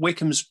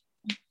Wycombe's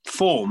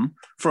form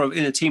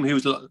in a team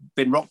who's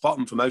been rock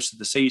bottom for most of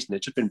the season,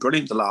 it's just been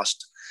brilliant the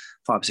last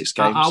 5 or 6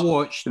 games. I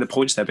watched the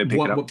points they've been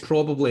picking up.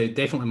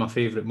 Definitely my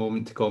favourite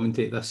moment to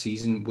commentate this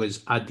season was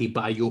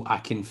Adebayo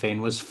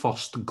Akinfenwa's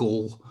first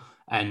goal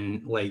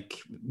in like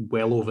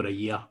well over a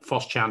year,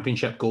 first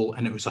championship goal,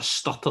 and it was a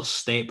stutter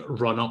step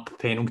run up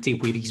penalty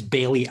where his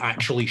belly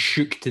actually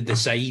shook to the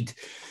side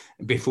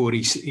before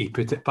he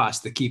put it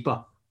past the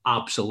keeper.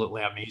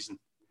 Absolutely amazing.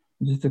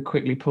 Just to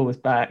quickly pull this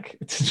back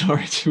to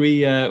Norwich,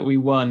 we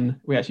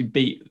won. We actually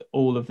beat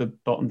all of the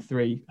bottom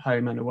 3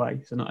 home and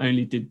away. So not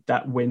only did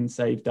that win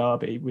save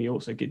Derby, we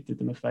also did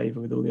them a favour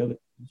with all the other.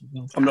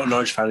 I'm not a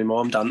Norwich fan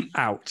anymore. I'm done.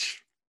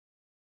 Ouch.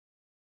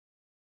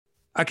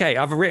 Okay,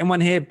 I've written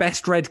one here.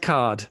 Best red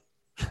card.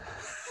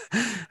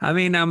 I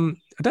mean, I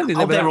don't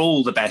think they're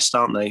all the best,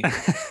 aren't they?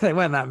 They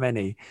weren't that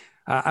many.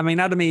 I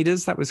mean, Adam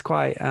Eders, that was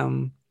quite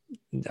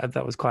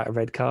That was quite a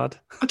red card.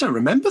 I don't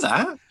remember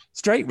that.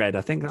 Straight red,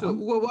 I think. So,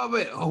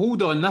 wait,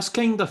 hold on. This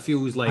kind of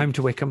feels like Home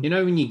to Wickham. You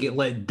know when you get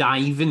like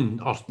diving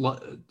or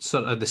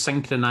sort of the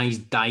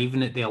synchronized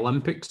diving at the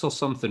Olympics or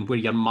something, where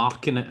you're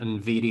marking it in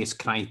various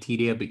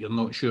criteria, but you're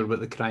not sure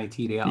what the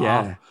criteria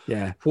are.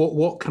 Yeah.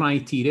 What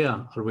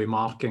criteria are we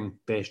marking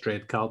best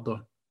red card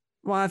on?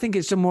 Well, I think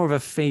it's more of a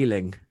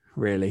feeling,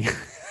 really.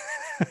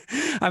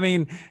 I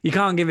mean, you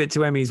can't give it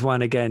to Emmy's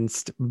one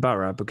against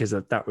Borough because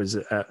that was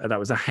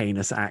a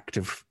heinous act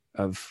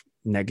of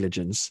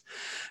negligence.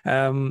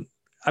 I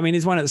mean,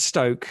 his one at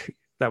Stoke,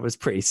 that was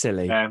pretty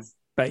silly. Yeah.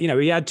 But,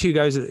 he had two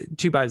bites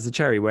of the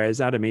cherry,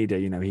 whereas Adam Eder,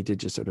 he did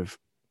just sort of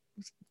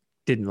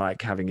didn't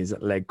like having his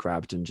leg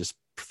grabbed and just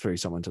threw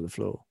someone to the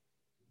floor.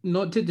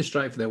 Not to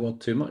distract for the word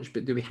too much,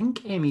 but do we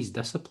think Emmy's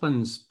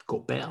disciplines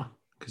got better?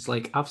 Because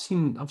I've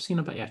seen a bit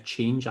of a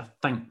change, I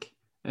think,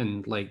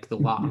 in like the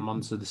latter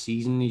months of the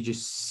season. He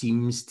just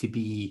seems to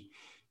be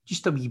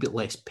just a wee bit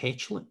less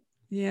petulant.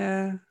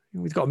 Yeah,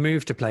 we've got a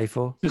move to play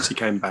for. Since he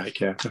came back,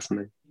 yeah,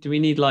 definitely. Do we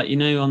need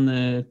on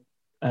the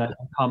I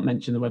can't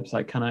mention the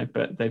website, can I?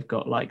 But they've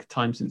got like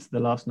time since the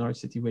last Norwich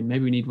City win.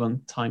 Maybe we need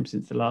one time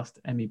since the last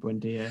Emi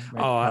Buendia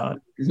red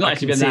card. It's not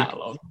actually been that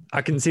long.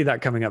 I can see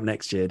that coming up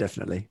next year,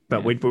 definitely.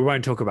 But we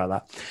won't talk about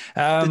that.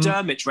 The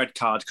Dermich red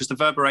card, because the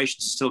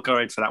reverberation's still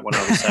going for that one,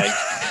 I would say.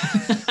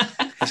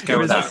 Let's go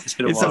with that. It's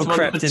been a while. Sort of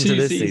crept into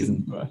this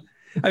season.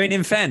 I mean,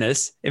 in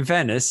fairness,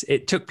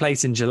 it took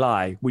place in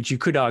July, which you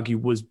could argue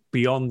was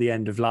beyond the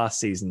end of last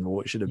season or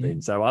what should have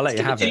been. So I'll let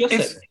you have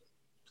it.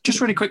 Just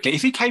really quickly,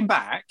 if he came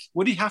back,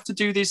 would he have to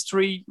do this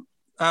 3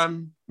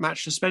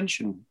 match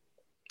suspension?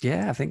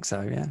 Yeah, I think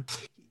so, yeah.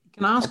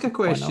 Can I ask a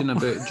question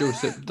about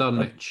Joseph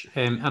Durmich?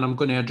 And I'm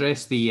going to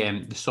address the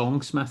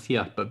songsmith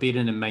here, but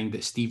bearing in mind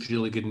that Steve's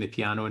really good in the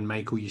piano and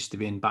Michael used to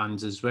be in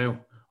bands as well,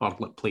 or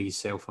play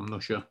himself, I'm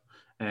not sure.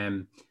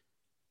 Has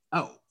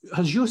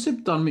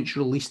Joseph Durmich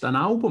released an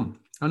album?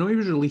 I know he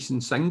was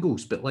releasing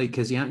singles, but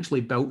has he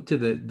actually built to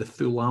the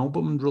full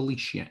album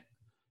release yet?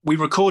 We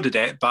recorded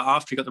it, but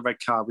after he got the red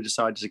card, we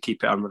decided to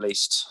keep it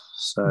unreleased.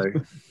 So,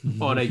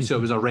 all right. So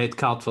it was a red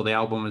card for the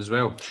album as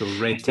well. So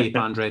red tape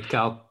and red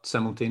card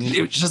simultaneously.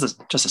 It was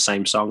just the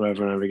same song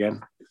over and over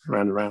again,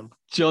 round and round.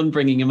 John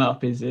bringing him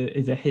up is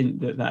a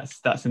hint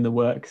that's in the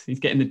works. He's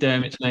getting the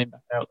Dermich name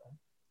back out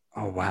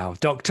there. Oh wow,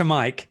 Dr.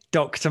 Mike.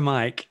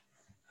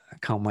 I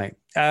can't wait.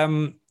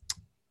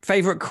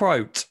 Favorite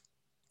quote?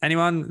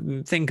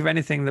 Anyone think of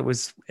anything that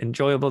was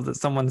enjoyable that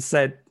someone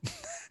said?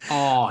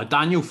 Oh,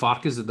 Daniel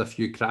Farkas had a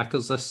few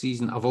crackers this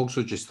season. I've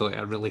also just thought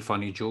a really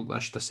funny joke that I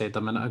should have said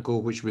a minute ago,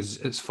 which was,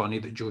 it's funny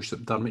that Joseph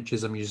Durmich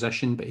is a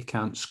musician, but he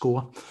can't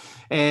score.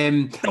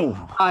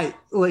 I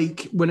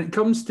like when it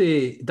comes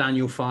to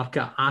Daniel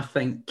Farkas, I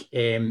think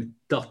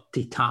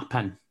dirty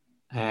tapping,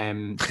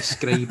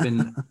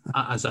 describing it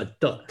as a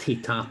dirty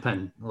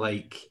tapping,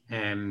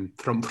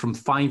 from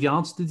 5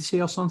 yards, did he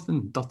say, or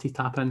something? Dirty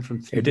tapping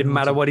from 3 It didn't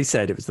matter what he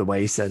said, it was the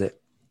way he said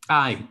it.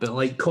 Aye,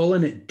 but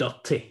calling it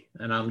dirty,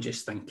 and I'm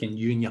just thinking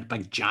you and your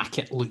big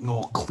jacket looking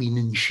all clean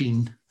and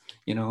sheen,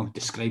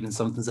 describing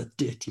something as a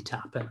dirty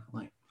tapping.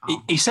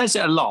 He says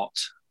it a lot,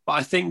 but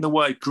I think the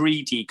word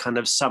greedy kind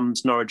of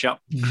sums Norwich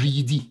up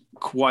greedy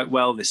quite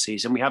well this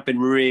season. We have been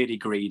really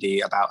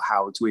greedy about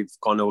how we've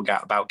gone all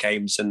about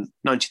games, and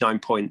 99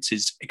 points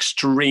is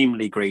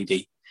extremely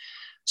greedy.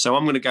 So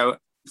I'm going to go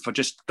for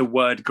just the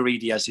word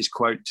greedy as his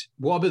quote.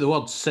 What about the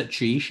word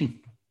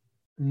situation?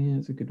 Yeah,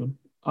 that's a good one.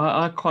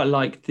 I quite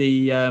like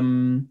the,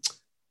 I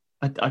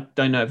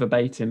don't know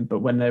verbatim, but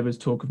when there was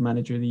talk of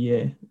manager of the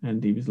year,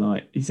 and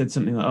he said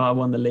something like, I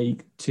won the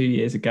league 2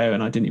 years ago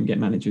and I didn't even get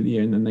manager of the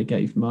year. And then they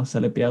gave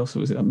Marcelo Bielsa,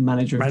 was it a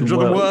manager of the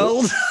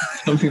world?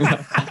 Something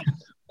like that.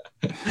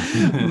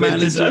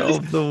 Manager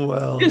of the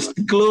world.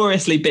 Just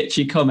gloriously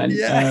bitchy comment.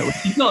 Yeah.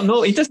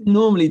 He doesn't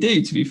normally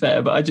do, to be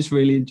fair, but I just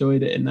really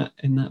enjoyed it in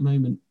that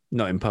moment.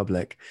 Not in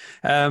public.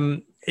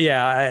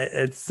 Yeah,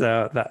 it's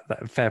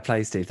that fair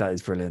play, Steve. That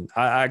is brilliant.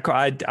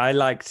 I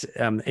liked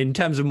in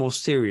terms of more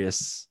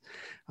serious.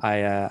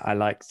 I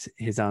liked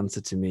his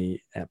answer to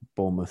me at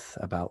Bournemouth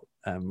about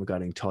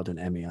regarding Todd and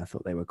Emmy. I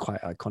thought they were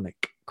quite iconic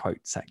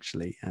quotes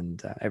actually,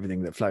 and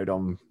everything that flowed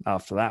on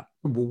after that.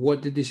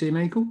 What did he say,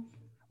 Michael?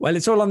 Well,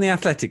 it's all on the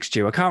Athletic,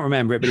 Stu. I can't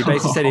remember it, but he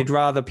basically said he'd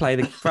rather play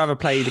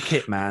the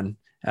kit man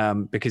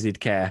because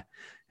he'd care,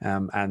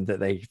 and that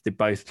they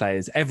both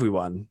players,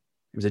 everyone.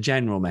 It was a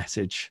general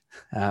message,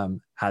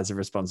 has a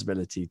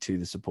responsibility to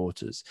the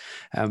supporters,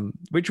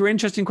 which were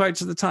interesting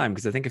quotes at the time,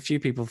 because I think a few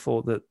people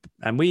thought that,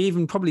 and we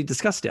even probably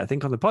discussed it, I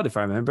think on the pod, if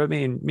I remember,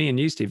 me and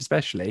you, Steve,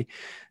 especially,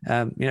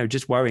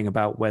 just worrying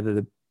about whether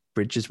the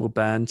bridges were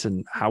burnt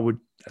and how would,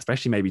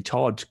 especially maybe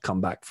Todd, come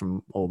back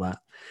from all that.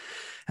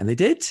 And they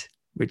did,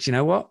 which, you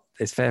know what?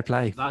 It's fair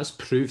play. That's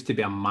proved to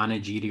be a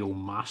managerial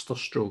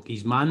masterstroke.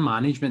 His man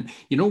management,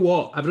 you know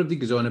what? Everybody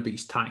goes on about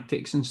his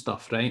tactics and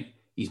stuff, right?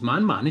 His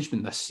man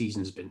management this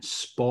season's been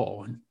spot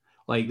on.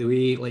 The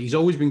way, he's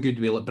always been good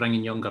with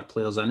bringing younger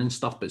players in and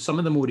stuff, but some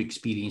of the more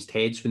experienced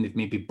heads, when they've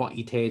maybe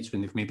butted heads,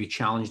 when they've maybe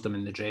challenged them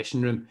in the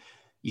dressing room,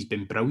 he's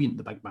been brilliant,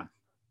 the big man.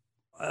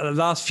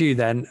 last few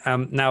then.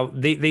 Now,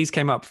 these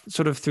came up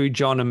sort of through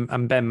John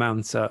and Ben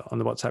Mounter on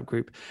the WhatsApp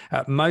group.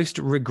 Most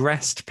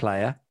regressed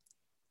player,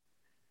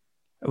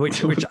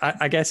 which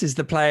I guess is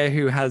the player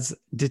who has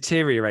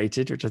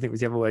deteriorated, which I think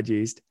was the other word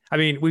used. I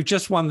mean, we've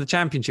just won the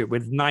championship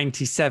with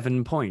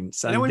 97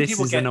 points, and this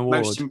is an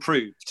award. Most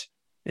improved,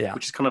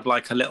 which is kind of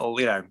like a little,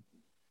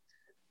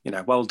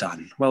 well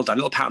done, a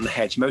little pat on the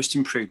head. Most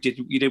improved,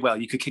 you did well.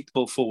 You could kick the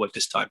ball forward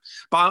this time,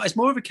 but it's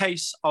more of a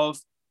case of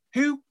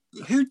who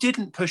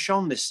didn't push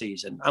on this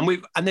season,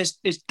 and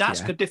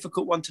that's a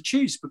difficult one to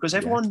choose because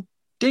everyone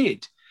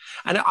did,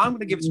 and I'm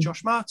going to give it to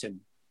Josh Martin.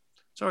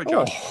 Sorry,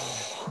 Josh.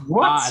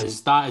 What?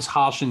 That is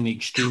harsh in the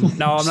extreme.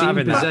 No, I'm not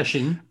having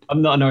position. that.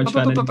 I'm not a Norwich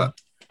fan. But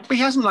he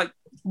hasn't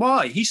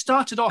why? He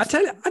started off. I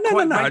tell you,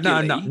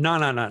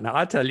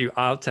 no.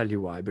 I'll tell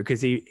you why.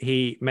 Because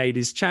he made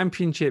his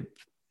championship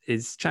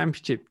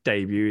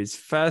debut, his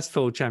first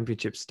full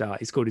championship start.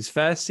 He scored his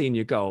first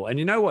senior goal, and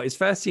you know what? His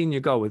first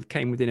senior goal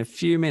came within a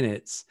few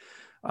minutes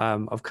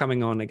of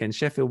coming on against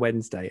Sheffield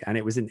Wednesday, and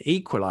it was an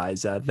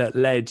equaliser that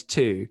led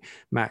to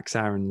Max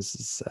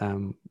Aarons.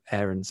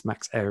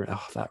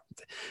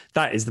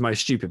 That is the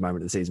most stupid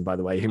moment of the season, by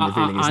the way. Him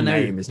revealing his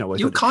name is not worth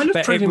it. You're kind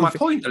of proving my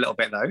point a little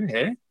bit, though,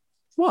 here.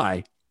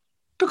 Why?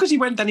 Because he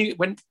went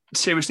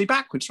seriously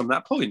backwards from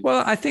that point.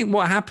 Well, I think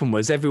what happened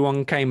was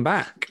everyone came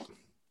back.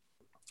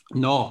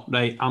 No,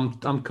 right.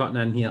 I'm cutting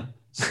in here.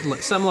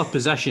 Similar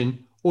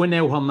position.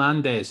 Onel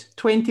Hernandez,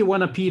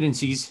 21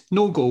 appearances,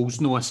 no goals,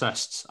 no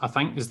assists. I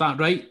think, is that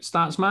right,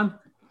 Statsman?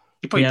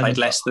 He probably played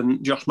less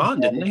than Josh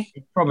Martin, didn't he?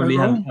 He probably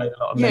hasn't played a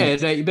lot of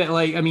minutes. Right.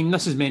 But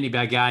this is meant to be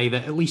a guy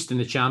that, at least in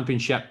the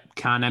championship,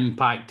 can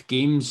impact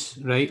games,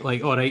 right?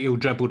 All right, he'll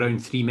dribble down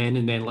 3 men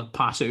and then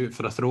pass it out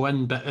for a throw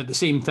in. But at the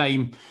same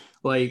time,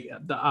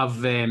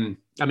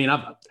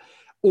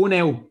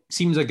 Onel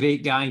seems a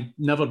great guy.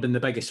 Never been the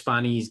biggest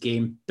fan of his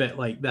game, but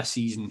this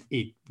season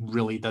he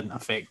really didn't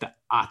affect it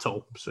at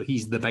all. So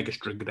he's the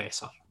biggest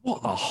regressor.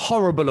 What a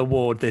horrible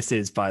award this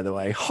is, by the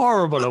way.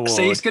 Horrible award.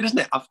 See, it's good, isn't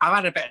it? I've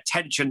had a bit of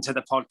tension to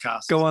the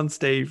podcast. Go on,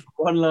 Steve.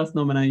 One last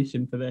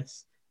nomination for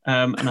this,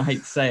 and I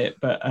hate to say it,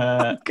 but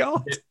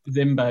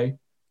Zimbo,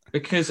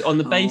 because on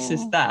the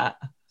basis that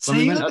when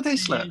we went up 2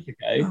 years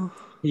ago,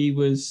 he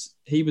was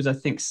I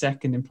think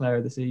second in Player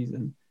of the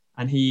Season.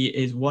 And he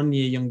is 1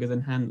 year younger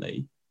than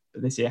Hanley.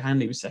 But this year,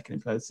 Hanley was second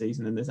in Player of the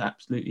Season, and there's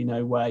absolutely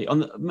no way.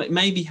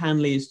 Maybe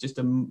Hanley is just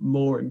a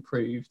more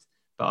improved,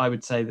 but I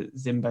would say that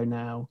Zimbo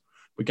now,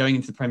 we're going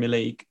into the Premier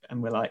League,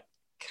 and we're like,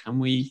 can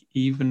we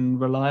even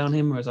rely on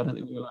him? Whereas I don't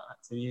think we were like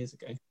that 2 years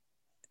ago.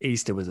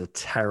 Easter was a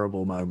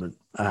terrible moment.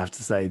 I have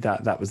to say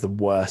that was the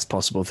worst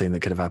possible thing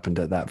that could have happened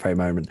at that very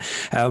moment.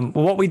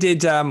 What we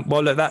did,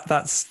 look,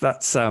 that's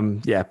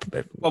yeah.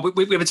 Well,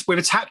 we've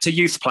attacked a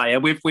youth player.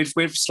 We've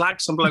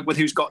slagged some bloke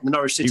who's got the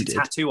Norwich City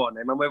tattoo on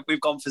him, and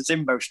we've gone for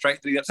Zimbo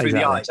straight through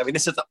the eyes. I mean,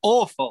 this is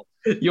awful.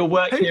 Your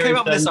work. Who came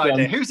up with this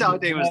idea? Whose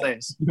idea was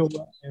this? Your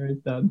work here is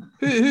done.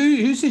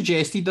 Who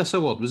suggested this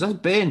award? Was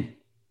that Ben?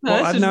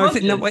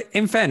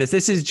 In fairness,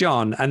 this is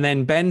John, and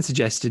then Ben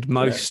suggested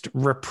most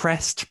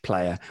repressed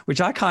player, which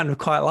I kind of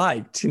quite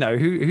liked.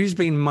 Who's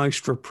been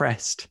most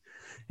repressed?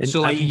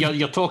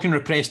 You're talking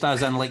repressed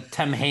as in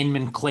Tim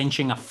Henman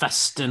clenching a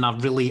fist in a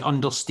really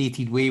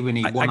understated way when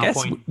he won a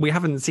point. We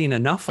haven't seen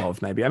enough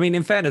of, maybe. I mean,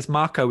 in fairness,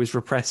 Marco was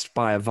repressed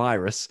by a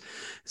virus,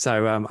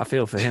 so I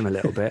feel for him a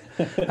little bit.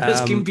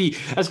 This can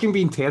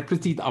be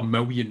interpreted a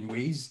million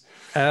ways.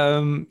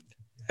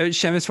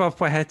 Przemysław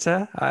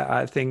Płacheta,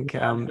 I think,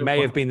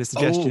 may have been the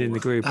suggestion in the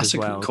group as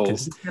well. That's a good call. I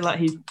feel like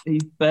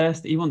he's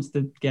burst. He wants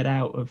to get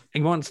out of. He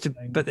wants to,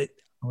 but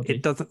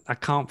it doesn't. I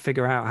can't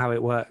figure out how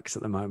it works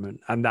at the moment,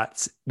 and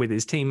that's with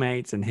his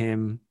teammates and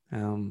him.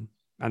 And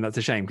that's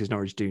a shame because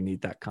Norwich do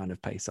need that kind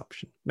of pace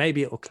option.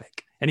 Maybe it'll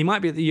click, and he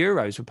might be at the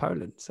Euros with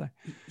Poland. So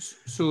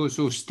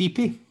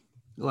Stipe,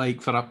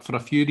 for a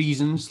few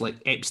reasons,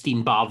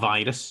 Epstein-Barr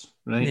virus.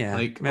 Right, yeah,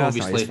 obviously, that's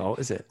not his fault,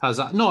 is it? Has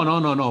that? No.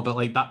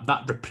 But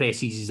that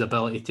represses his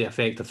ability to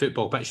affect the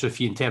football pitch. So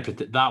if you interpret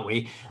it that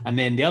way, and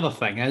then the other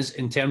thing is,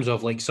 in terms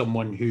of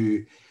someone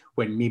who,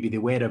 when maybe they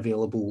were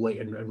available,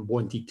 and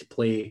wanted to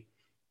play,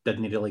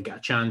 didn't really get a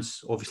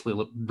chance. Obviously,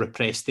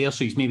 repressed there.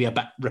 So he's maybe a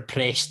bit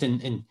repressed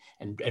and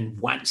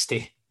wants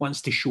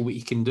to show what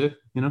he can do.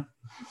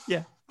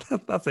 Yeah,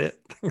 that's it.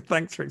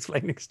 Thanks for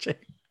explaining, Stu.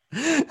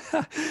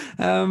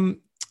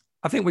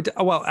 I think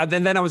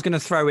then I was going to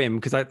throw in,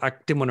 because I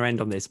didn't want to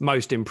end on this,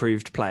 most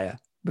improved player,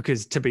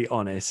 because to be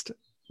honest,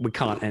 we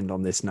can't end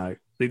on this note.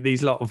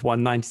 These lot have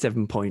won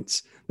 97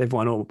 points. They've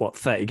won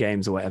 30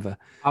 games or whatever.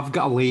 I've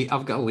got a late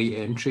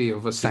entry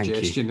of a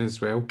suggestion as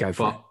well. Go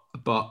for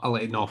it. But I'll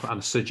let you know, and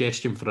a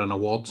suggestion for an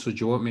award. So do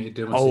you want me to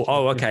do my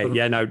okay.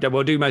 Yeah, no,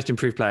 we'll do most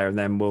improved player, and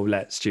then we'll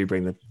let Stu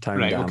bring the tone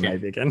down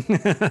maybe again.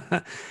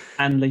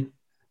 Hanley.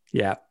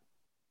 Yeah.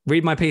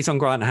 Read my piece on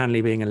Grant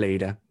Hanley being a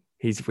leader.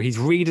 He's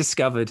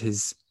rediscovered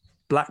his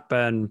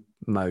Blackburn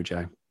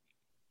mojo.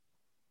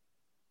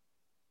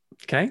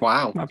 Okay.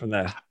 Wow. What happened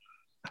there?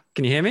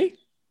 Can you hear me?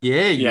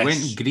 Yeah, you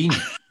went green.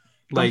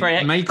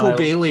 Michael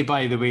Bailey,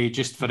 by the way,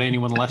 just for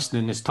anyone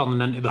listening, is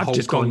turning into the Hulk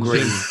just gone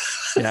green.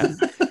 Yeah.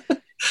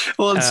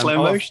 All in slow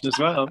motion as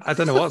well. I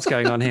don't know what's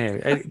going on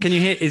here. Can you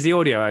hear? Is the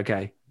audio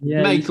okay?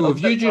 Yeah, Michael, have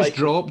you just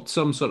dropped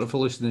some sort of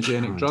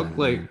hallucinogenic drug?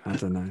 I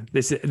don't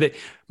know.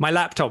 My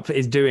laptop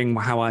is doing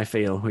how I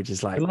feel, which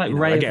is like,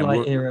 Ray of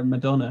Light era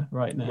Madonna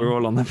right now. We're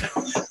all on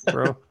the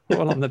we're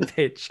all on the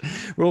pitch.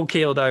 We're all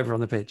keeled over on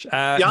the pitch. The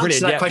answer to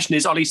that question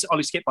is Ollie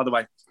Skip. By the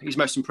way, he's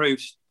most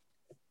improved.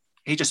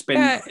 He just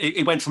been.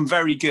 It went from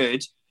very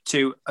good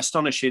to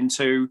astonishing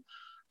to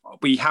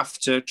we have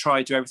to try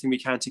to do everything we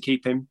can to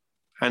keep him.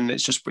 And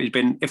it's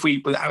been, if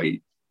we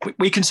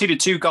conceded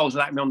 2 goals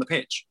without him on the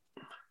pitch.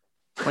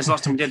 When's the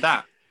last time we did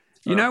that?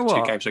 You know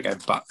what? 2 games ago,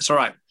 but it's all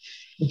right.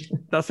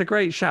 That's a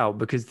great shout,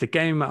 because the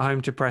game at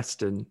home to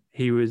Preston,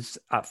 he was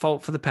at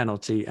fault for the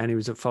penalty and he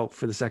was at fault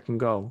for the second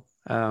goal.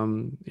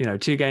 2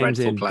 games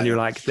in, and you're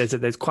like,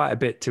 there's quite a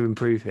bit to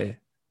improve here.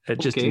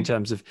 Just in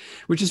terms of,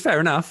 which is fair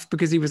enough,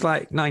 because he was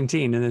like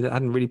 19 and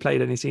hadn't really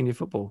played any senior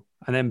football.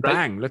 And then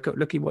bang, look at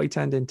what he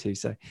turned into.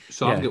 So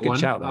I've got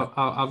one.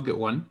 I've got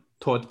one.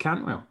 Todd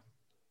Cantwell.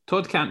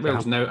 Todd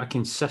Cantwell's now a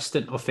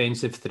consistent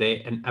offensive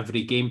threat in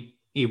every game.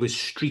 He was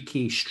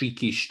streaky,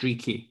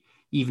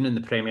 even in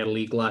the Premier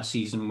League last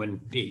season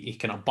when he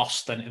kind of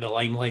burst into the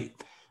limelight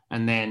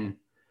and then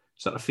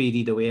sort of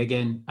faded away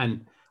again.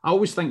 And I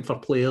always think for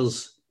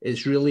players,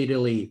 it's really,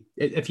 really,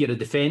 if you're a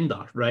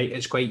defender, right,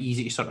 it's quite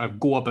easy to sort of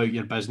go about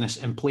your business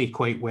and play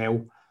quite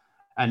well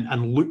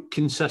and look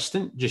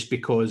consistent just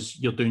because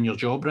you're doing your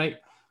job right.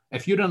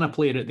 If you're on a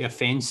player at the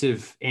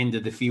offensive end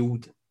of the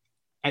field,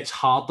 it's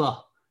harder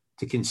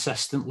to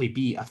consistently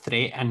be a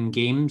threat in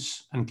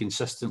games and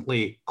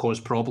consistently cause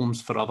problems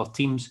for other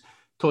teams.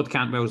 Todd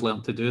Cantwell's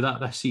learned to do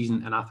that this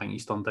season, and I think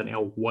he's turned into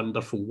a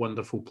wonderful,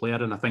 wonderful player.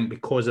 And I think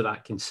because of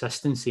that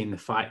consistency and the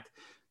fact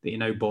that he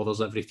now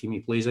bothers every team he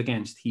plays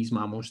against, he's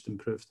my most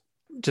improved.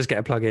 Just get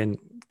a plug in.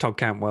 Todd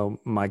Cantwell,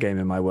 my game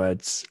in my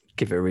words.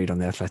 Give it a read on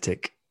The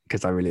Athletic,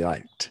 because I really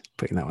liked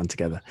putting that one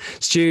together.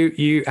 Stu,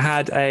 you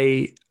had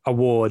a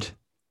award.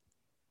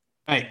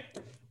 Right.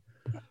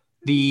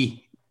 The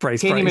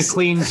Kenny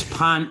McLean's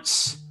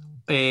pants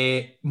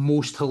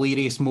most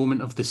hilarious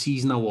moment of the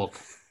season award.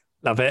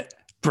 Love it.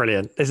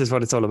 Brilliant. This is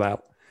what it's all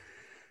about.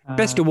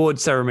 Best award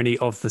ceremony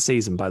of the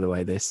season, by the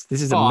way. This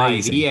is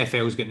amazing. The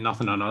EFL's got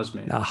nothing on us,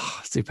 mate.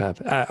 Superb.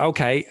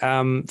 Okay.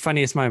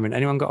 Funniest moment.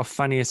 Anyone got a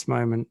funniest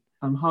moment?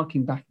 I'm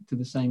harking back to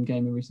the same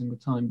game every single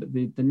time, but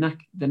the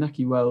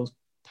Nahki Wells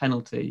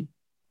penalty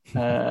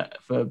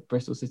for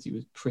Bristol City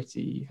was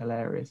pretty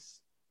hilarious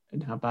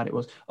and how bad it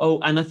was. Oh,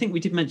 and I think we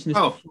did mention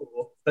this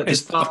before. But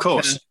of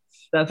course.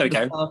 That's the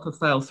Farke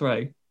fail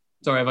throw.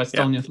 Sorry, have I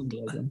stolen your thunder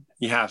again?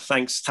 You have.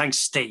 Thanks,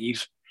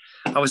 Steve.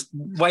 I was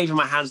waving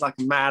my hands like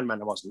a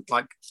madman. I wasn't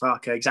like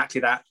Farke,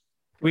 exactly that.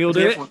 We all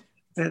do it.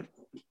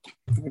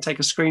 We can take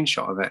a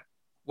screenshot of it.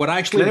 We're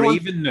actually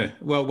raving now.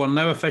 Well, we're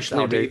now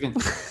officially raving.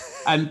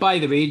 And by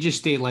the way,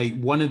 just to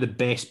one of the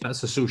best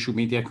bits of social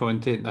media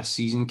content this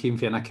season came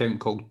from an account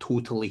called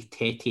Totally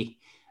Tetty,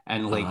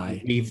 and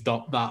waved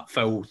up that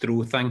Phil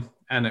throw thing,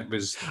 and it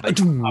was I've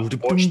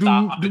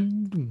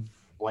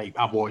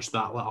watched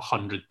that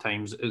 100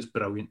 times. It's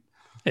brilliant.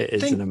 It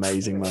is an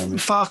amazing moment.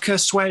 Farke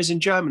swears in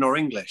German or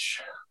English?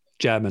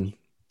 German,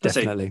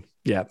 definitely.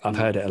 Yeah, I've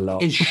heard it a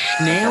lot. Is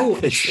Schnell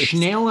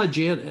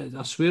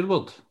a swear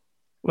word?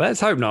 Well,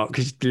 let's hope not,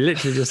 because you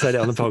literally just said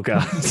it on the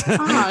podcast.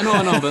 I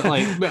know,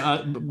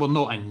 but we're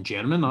not in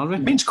German, are we?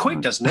 It means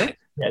quick, doesn't it?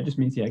 Yeah, it just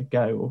means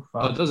go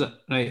or fast. Oh, does it?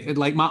 Right.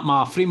 Like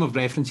my frame of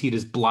reference here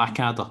is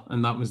Blackadder,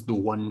 and that was the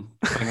one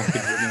thing I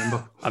could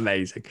remember.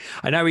 Amazing.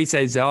 I know he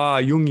says,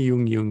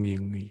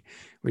 Jungi,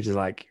 which is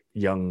like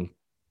young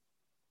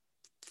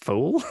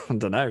fool. I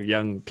don't know,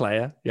 young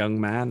player, young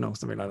man, or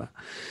something like that.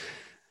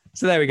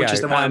 So there we go. Which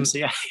is the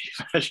YMCA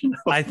version.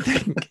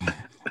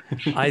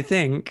 I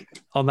think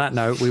on that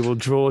note, we will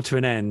draw to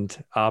an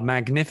end our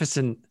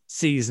magnificent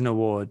season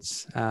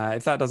awards.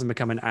 If that doesn't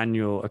become an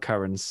annual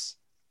occurrence,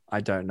 I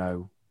don't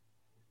know.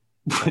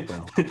 I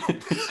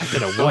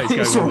don't know what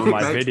is going on with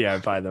my video,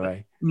 by the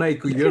way.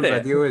 Michael, your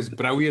video is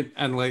brilliant,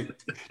 and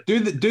do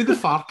the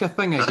Farke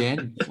thing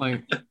again.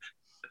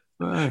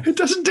 It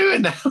doesn't do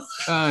it now.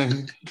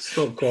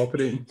 Stop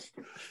cooperating.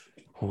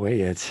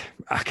 Weird.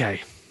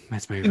 Okay.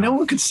 Let's move no on.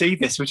 one could see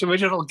this, which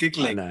we're all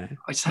giggling.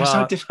 It's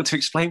so difficult to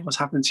explain what's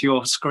happened to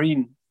your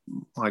screen,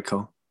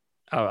 Michael.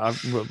 I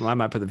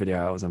might put the video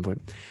out at some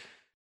point.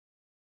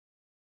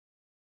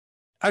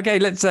 Okay,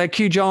 let's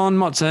cue John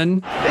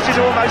Motson. This is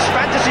almost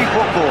fantasy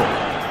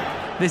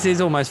football. This is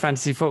almost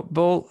fantasy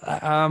football.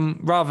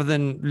 Rather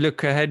than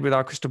look ahead with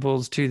our crystal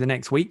balls to the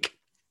next week,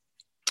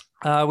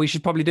 we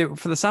should probably do it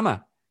for the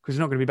summer, because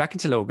we're not going to be back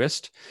until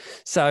August.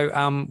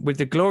 So with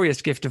the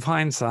glorious gift of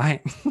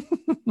hindsight,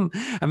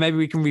 and maybe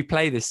we can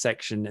replay this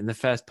section in the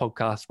first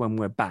podcast when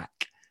we're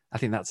back. I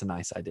think that's a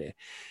nice idea.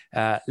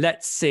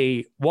 Let's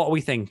see, what are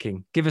we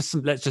thinking? Give us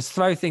some, let's just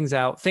throw things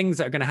out, things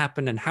that are going to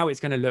happen and how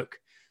it's going to look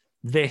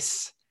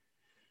at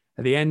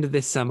the end of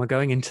this summer,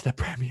 going into the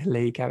Premier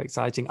League. How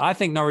exciting. I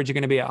think Norwich are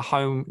going to be at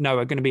home. No,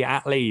 are going to be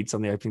at Leeds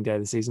on the opening day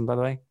of the season, by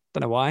the way.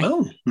 Don't know why.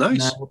 Oh, nice.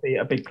 No, we'll be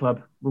a big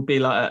club. We'll be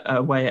like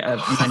away at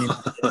Man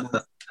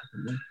United.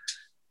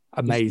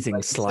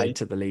 Amazing slight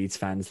to the Leeds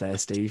fans there,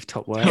 Steve.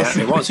 Top work. Yeah,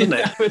 it was, wasn't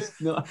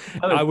it?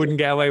 I wouldn't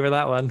get away with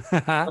that one.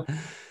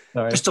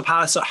 Crystal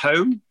Palace at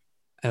home.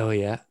 Oh,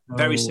 yeah.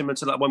 Very similar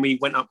to like when we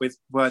went up with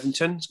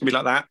Worthington. It's going to be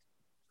like that.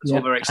 It's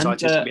all very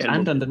excited.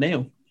 And under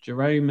Neil.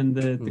 Jerome and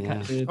the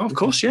Yeah. Oh, of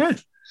course, yeah.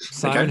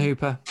 Simon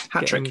Hooper.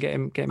 Hat-trick. Get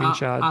him in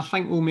charge. I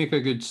think we'll make a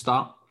good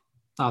start.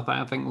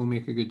 I think we'll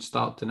make a good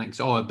start to next.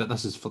 Oh, but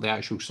this is for the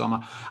actual summer.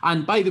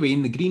 And by the way,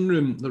 in the green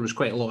room, there was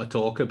quite a lot of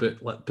talk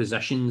about like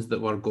positions that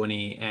we're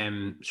going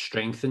to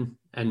strengthen,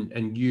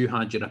 and you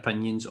had your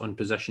opinions on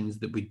positions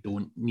that we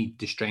don't need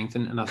to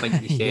strengthen. And I think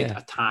you said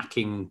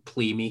attacking,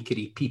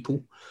 playmakery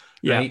people,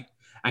 right?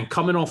 And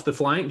coming off the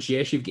flanks,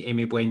 yes, you've got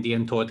Emi Buendia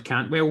and Todd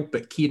Cantwell,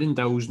 but Kieran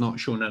Dowell's not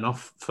shown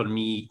enough for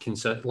me.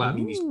 He's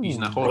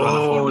in a hot run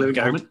of form at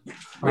the moment.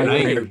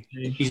 Right.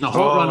 He's in a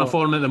hot run of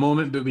form at the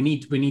moment, but we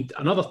need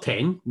another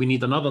 10. We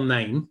need another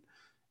 9.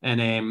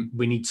 And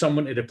we need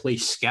someone to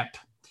replace Skip.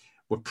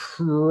 We're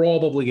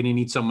probably going to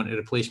need someone to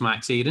replace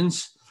Max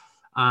Aarons.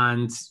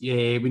 And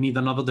we need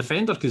another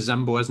defender because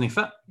Zimbo isn't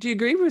fit. Do you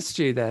agree with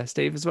Stu there,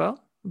 Steve, as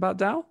well, about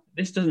Dowell?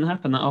 This doesn't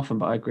happen that often,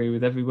 but I agree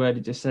with every word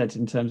he just said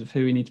in terms of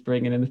who we need to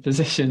bring in the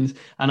positions.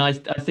 And I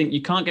think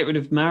you can't get rid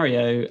of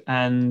Mario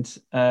and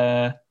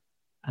not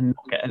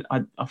get. I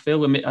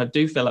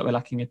do feel like we're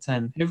lacking a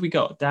 10. Who have we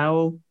got?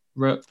 Dowell,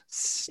 Rupp,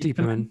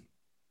 Stiepermann.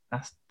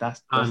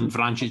 That's and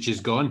Vrancic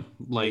is gone.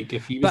 Like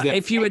if he was there,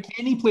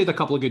 he played a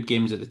couple of good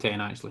games at the 10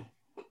 actually.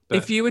 But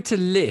if you were to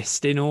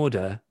list in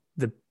order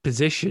the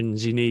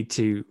positions you need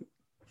to,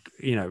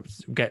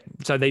 get,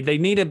 so they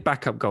need a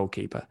backup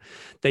goalkeeper,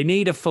 they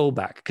need a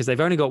fullback because they've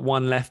only got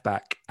one left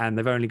back and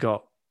they've only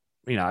got,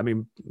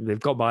 they've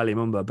got Bailey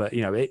Mumba, but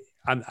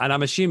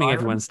I'm assuming Byron.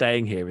 Everyone's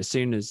staying here as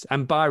soon as,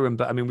 and Byron,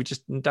 but we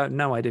just don't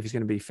know idea if he's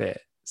going to be fit.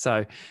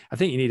 So I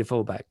think you need a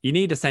fullback, you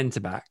need a centre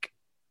back.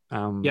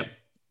 Yep.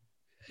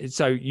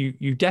 So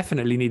you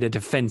definitely need a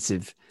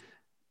defensive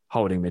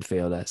holding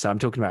midfielder. So I'm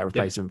talking about a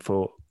replacement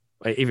for,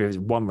 even if it's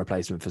one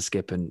replacement for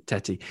Skip and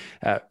Tetty,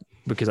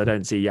 because I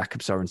don't see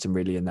Jakob Sorensen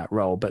really in that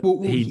role, but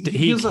he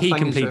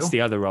completes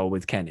the other role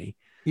with Kenny.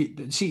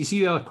 See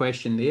the other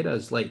question there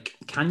is like,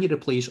 can you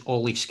replace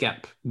Ollie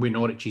Skip with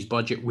Norwich's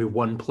budget with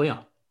one player?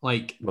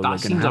 Like that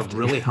seems a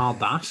really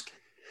hard ask.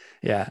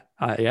 Yeah.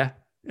 I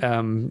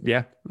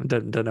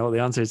don't know what the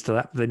answer is to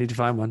that, but they need to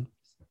find one.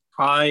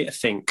 I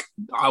think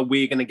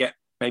we're going to get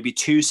maybe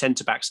 2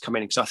 centre-backs come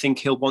in because I think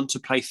he'll want to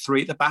play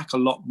 3 at the back a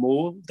lot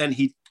more than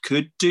he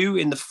could do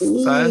in the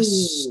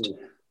first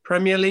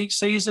Premier League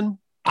season.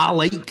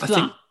 I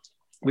think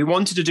we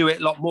wanted to do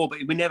it a lot more, but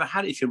we never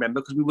had it, if you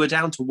remember, because we were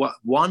down to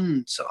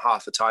one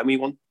half the time.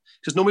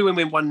 Because normally when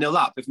we went 1-0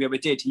 up, if we ever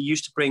did, he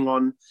used to bring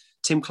on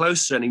Tim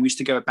Closer and he used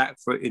to go back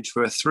for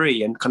a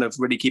 3 and kind of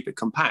really keep it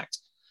compact.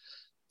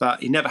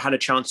 But he never had a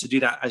chance to do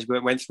that as we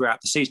went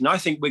throughout the season. I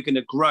think we're going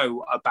to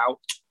grow about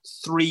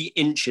 3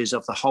 inches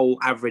of the whole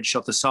average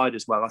of the side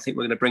as well. I think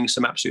we're going to bring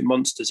some absolute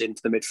monsters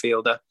into the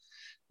midfield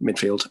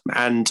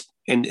and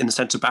in the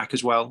centre back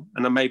as well.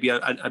 And then maybe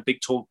a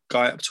big tall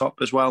guy up top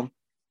as well.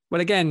 Well,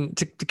 again,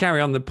 to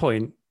carry on the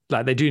point,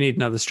 like they do need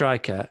another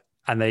striker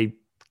and they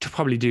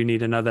probably do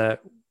need another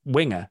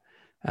winger.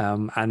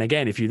 And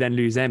again, if you then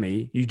lose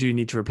Emi, you do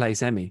need to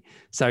replace Emi.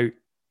 So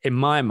in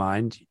my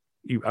mind,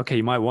 you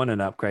might want an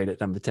upgrade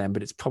at number 10,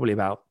 but it's probably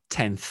about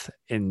 10th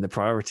in the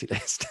priority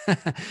list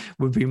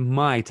would be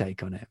my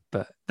take on it.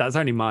 But that's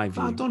only my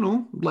view. I don't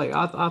know. Like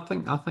I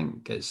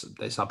think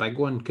it's a big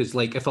one because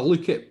like if I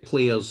look at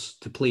players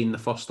to play in the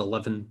first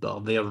 11 that are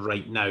there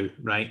right now,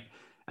 right,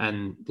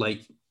 and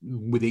like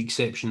with the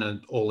exception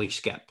of Ollie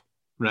Skip,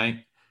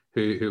 right,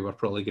 who we're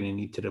probably going to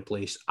need to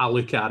replace, I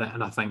look at it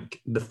and I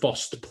think the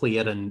first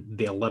player in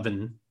the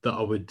 11 that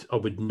I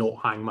would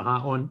not hang my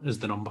hat on is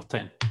the number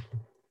 10.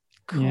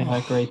 Yeah, I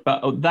agree.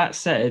 But that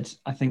said,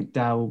 I think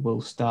Dowell will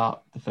start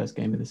the first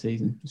game of the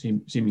season,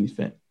 assuming he's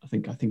fit. I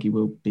think he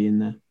will be in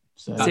there.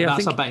 So that's a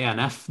bit of an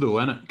if, though,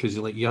 isn't it? Because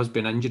he has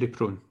been injury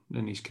prone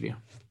in his career.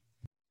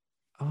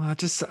 Oh,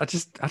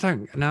 I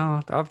don't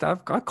know.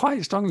 I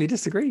quite strongly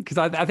disagree because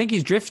I think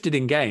he's drifted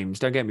in games.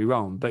 Don't get me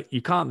wrong, but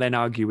you can't then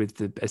argue with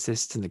the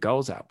assists and the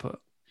goals output.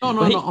 No,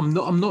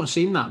 I'm not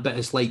saying that, but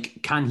it's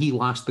like, can he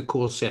last the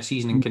course of a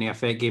season and can he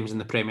affect games in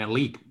the Premier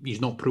League? He's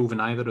not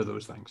proven either of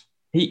those things.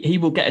 He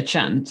will get a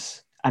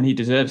chance, and he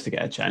deserves to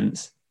get a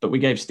chance. But we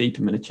gave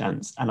Stiepermann a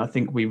chance, and I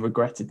think we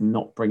regretted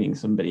not bringing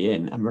somebody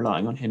in and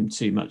relying on him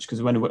too much.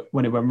 Because when it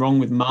went wrong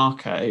with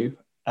Marco,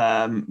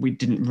 we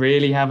didn't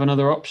really have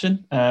another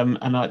option, and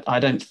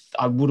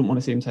I wouldn't want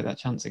to see him take that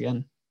chance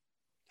again.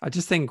 I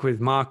just think with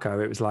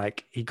Marco, it was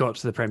like he got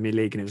to the Premier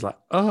League and it was like,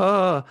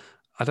 I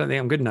don't think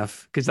I'm good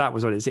enough, because that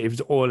was what it was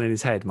all in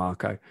his head,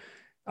 Marco.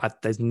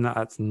 That's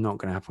not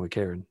going to happen with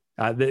Kieran.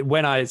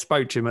 When I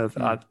spoke to him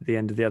at the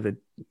end of the other,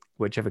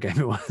 whichever game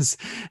it was,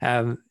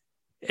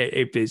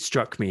 it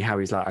struck me how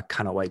he's like, I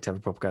cannot wait to have a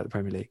proper go at the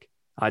Premier League.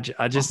 I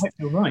just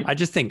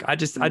think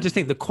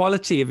the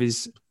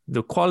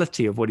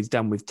quality of what he's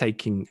done with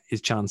taking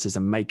his chances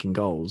and making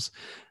goals,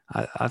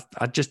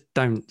 I just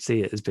don't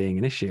see it as being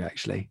an issue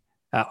actually.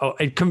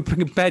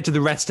 compared to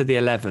the rest of the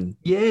 11.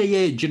 Yeah.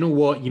 Do you know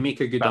what? You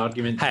make a good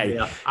argument. Hey,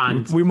 there.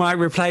 And we might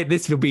replay.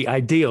 This will be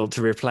ideal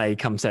to replay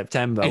come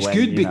September. It's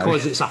good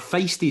because it's a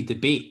feisty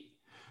debate.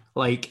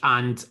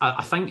 And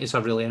I think it's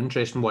a really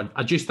interesting one.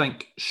 I just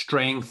think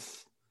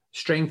strength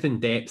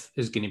and depth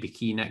is going to be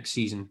key next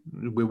season.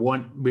 We've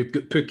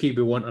got Pukki,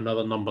 we want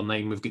another number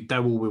 9. We've got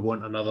Dowell, we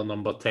want another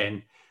number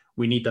 10.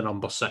 We need a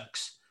number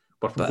 6.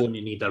 We're going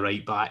to need a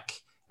right back,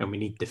 and we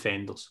need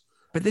defenders.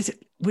 But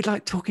we're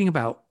like talking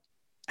about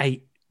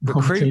 8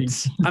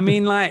 recruits. I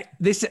mean, like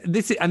this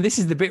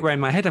is the bit where in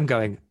my head I'm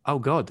going, oh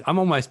God, I'm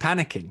almost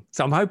panicking.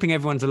 So I'm hoping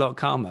everyone's a lot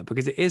calmer,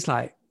 because it is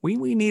like we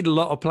need a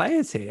lot of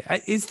players here.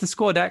 Is the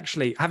squad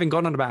actually, having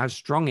gone on about how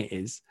strong it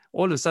is,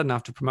 all of a sudden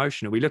after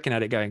promotion, are we looking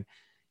at it going,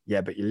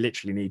 yeah, but you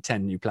literally need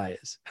 10 new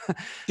players?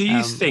 Do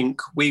you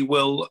think we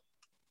will?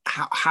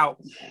 How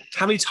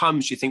many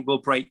times do you think we'll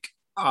break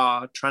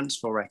our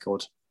transfer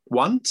record?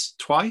 Once,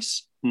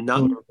 twice,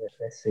 none.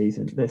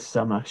 This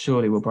summer,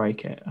 surely we'll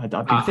break it. How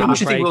much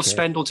do you think we'll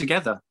spend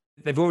altogether?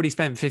 They've already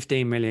spent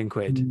 15 million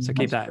quid, so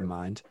keep that in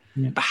mind.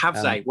 Yeah. But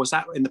have they? Was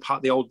that in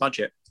the old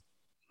budget?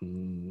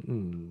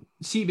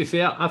 See, to be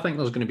fair, I think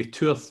there's going to be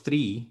 2 or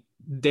 3,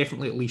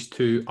 definitely at least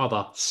 2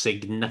 other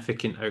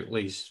significant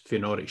outlays for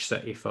Norwich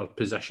City for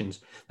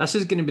positions. This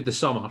is going to be the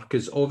summer,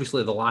 because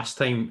obviously the last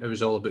time it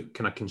was all about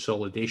kind of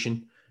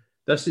consolidation.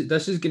 This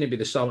is going to be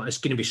the summer. It's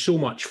going to be so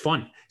much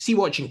fun. See,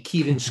 watching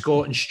Kieran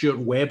Scott and Stuart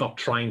Webber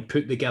try and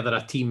put together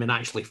a team and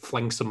actually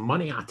fling some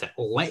money at it.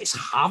 Let's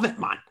have it,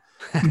 man.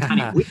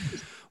 Can't wait.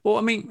 Well,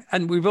 I mean,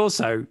 and we've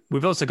also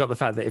got the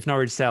fact that if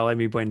Norwich sell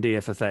Emi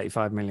Buendia for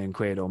 35 million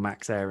quid or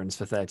Max Aarons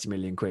for 30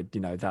 million quid,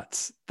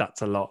 that's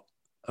a lot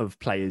of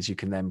players you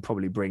can then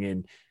probably bring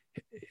in,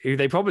 who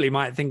they probably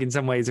might think in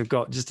some ways have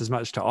got just as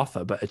much to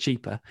offer, but are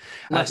cheaper.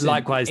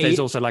 Likewise, there's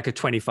also like a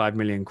 25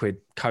 million quid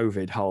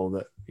COVID hole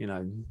that,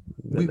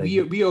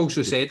 we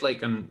also said,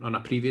 like on a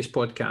previous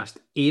podcast,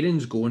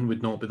 Aaron's going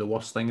would not be the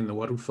worst thing in the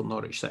world for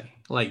Norwich City.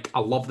 Like, I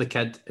love the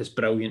kid. It's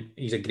brilliant.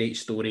 He's a great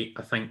story.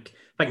 I think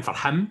for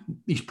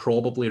him, he's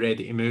probably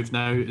ready to move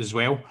now as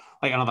well.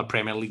 Like, another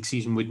Premier League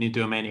season wouldn't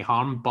do him any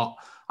harm, but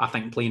I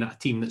think playing at a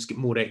team that's got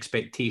more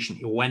expectation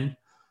to win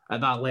at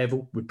that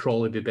level would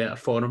probably be better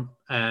for him.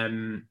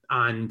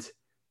 And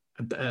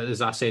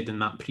as I said in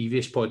that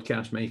previous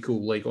podcast,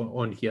 Michael, like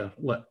on here,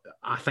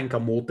 I think a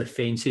more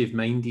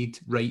defensive-minded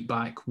right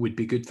back would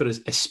be good for us,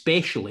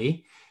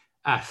 especially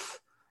if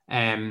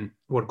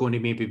we're going to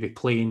maybe be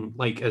playing,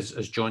 like as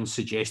John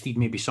suggested,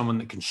 maybe someone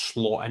that can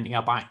slot into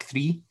a back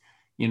 3.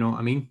 You know what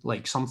I mean?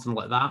 Like something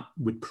like that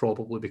would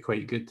probably be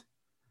quite good.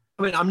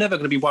 I mean, I'm never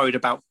going to be worried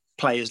about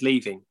players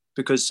leaving,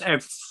 because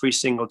every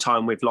single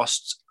time we've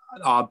lost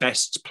our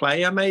best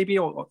player, maybe,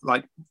 or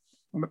like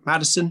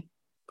Maddison,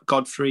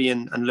 Godfrey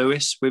and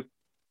Lewis, we've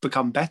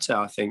become better,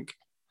 I think.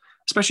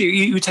 Especially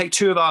you take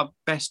 2 of our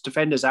best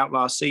defenders out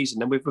last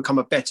season and we've become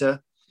a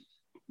better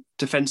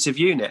defensive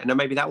unit, and then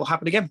maybe that will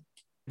happen again.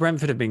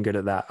 Brentford have been good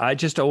at that. I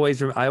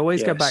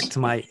always go back to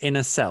my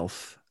inner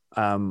self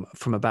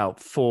from about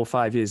 4 or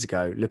 5 years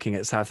ago, looking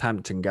at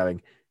Southampton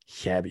going,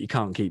 yeah, but you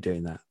can't keep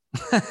doing that.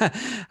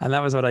 And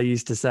that was what I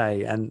used to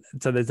say. And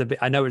so there's a bit,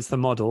 I know it's the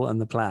model and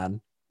the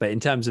plan, but in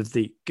terms of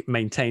the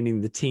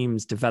maintaining the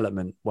team's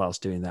development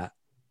whilst doing that,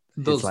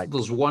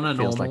 there's one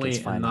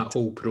anomaly in that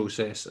whole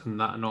process, and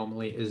that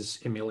anomaly is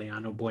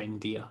Emiliano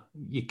Buendia.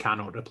 You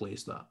cannot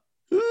replace that.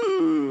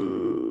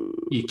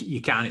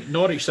 You can't.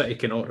 Norwich City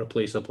cannot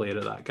replace a player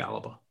of that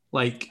caliber.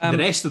 Like the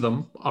rest of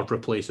them are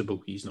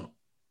replaceable. He's not.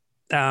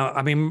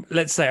 I mean,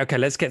 let's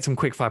get some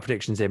quick fire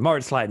predictions here.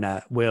 Moritz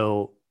Leitner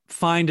will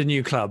find a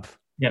new club.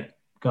 Yep,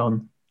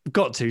 gone.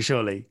 Got to,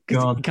 surely.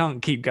 You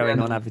can't keep going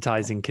on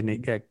advertising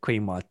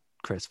Quinoa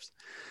crisps.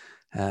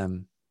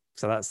 So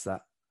that's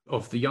that.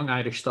 Of the young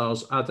Irish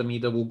stars, Adam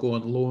Ida will go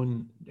on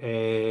loan.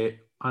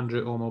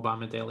 Andrew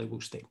Bamidele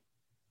will stay.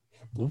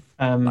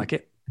 Like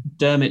it.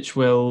 Dermich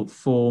will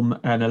form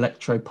an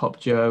electro-pop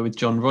duo with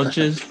John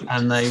Rogers,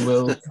 and they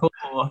will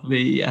tour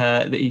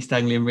the East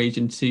Anglian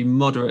region to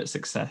moderate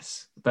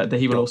success. But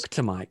he will also...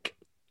 to Mike.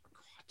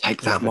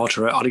 Take that,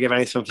 moderate. I'd give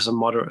anything for some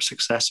moderate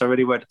success. I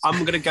really would. I'm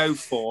going to go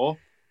for...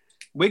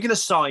 We're going to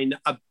sign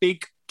a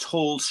big,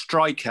 tall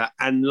striker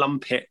and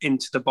lump it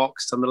into the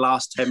box on the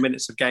last 10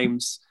 minutes of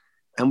games.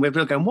 And we're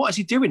going, what is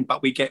he doing?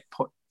 But we get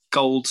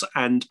goals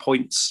and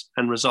points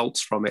and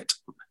results from it.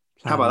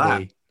 How about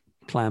that?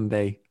 Plan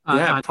B.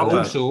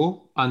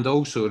 And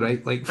also,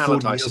 right, like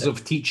 4 years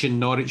of teaching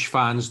Norwich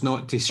fans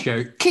not to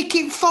shout, kick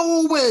it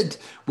forward,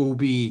 will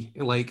be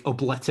like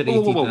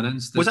obliterated in an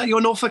instant. Was that your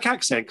Norfolk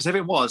accent? Because if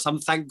it was,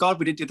 thank God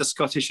we didn't do the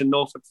Scottish and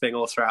Norfolk thing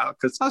all throughout.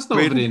 Because that's not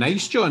very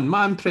nice, John.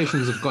 My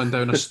impressions have gone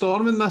down a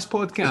storm in this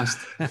podcast.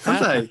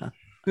 Have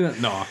they?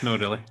 No, not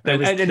really.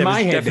 In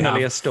my head,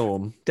 definitely a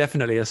storm.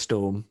 Definitely a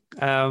storm.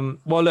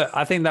 Well, look,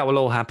 I think that will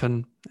all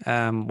happen.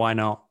 Why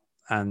not?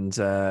 And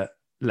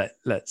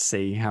let's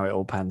see how it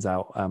all pans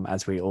out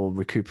as we all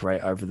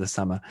recuperate over the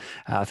summer.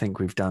 I think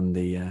we've done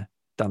the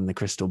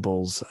Crystal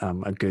Balls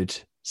a good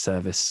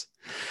service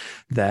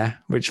there,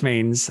 which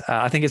means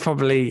I think it's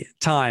probably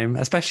time,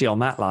 especially on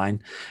that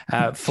line,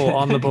 for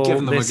On the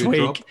Ball this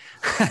week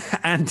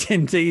and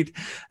indeed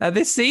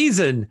this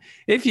season.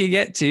 If you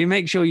get to,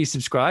 make sure you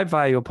subscribe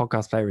via your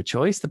podcast player of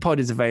choice. The pod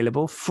is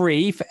available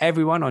free for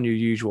everyone on your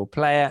usual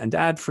player and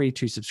ad-free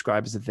to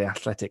subscribers of The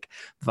Athletic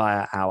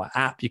via our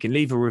app. You can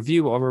leave a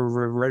review or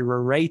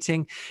a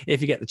rating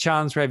if you get the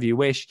chance, wherever you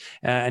wish.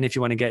 And if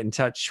you want to get in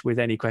touch with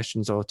any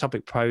questions or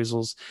topic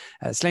proposals,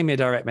 sling me a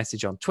direct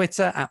message on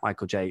Twitter at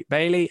Michael J.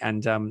 Bailey.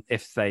 And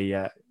if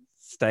they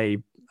stay,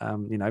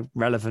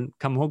 relevant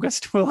come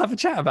August, we'll have a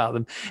chat about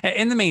them.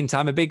 In the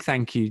meantime, a big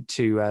thank you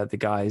to the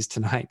guys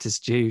tonight, to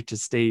Stu, to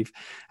Steve,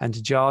 and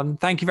to John.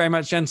 Thank you very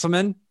much,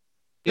 gentlemen.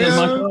 Yeah,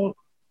 Michael.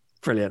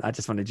 Brilliant. I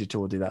just wanted you to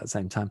all do that at the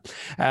same time.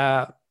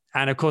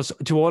 And of course,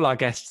 to all our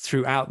guests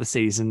throughout the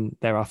season,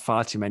 there are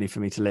far too many for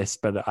me to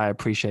list, but I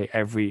appreciate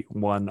every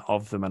one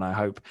of them. And I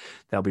hope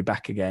they'll be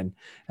back again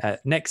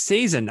next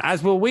season,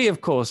 as will we, of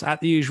course, at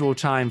the usual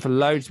time for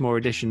loads more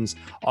editions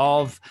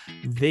of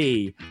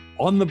the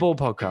On the Ball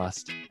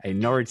podcast, a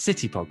Norwich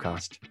City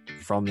podcast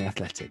from The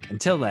Athletic.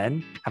 Until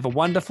then, have a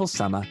wonderful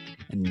summer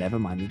and never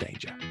mind the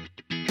danger.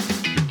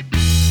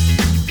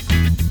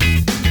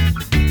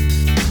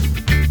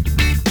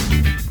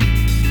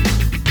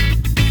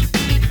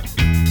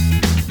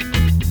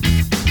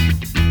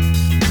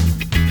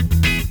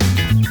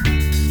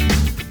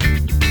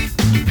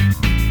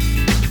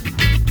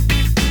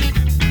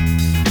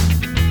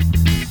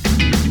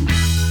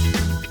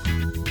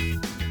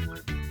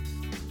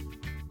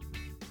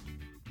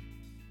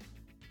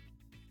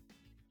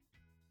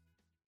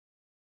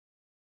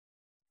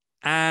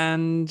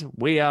 And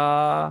we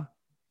are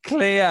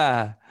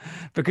clear,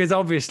 because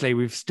obviously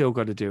we've still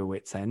got to do a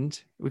Wits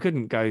End. We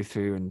couldn't go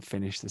through and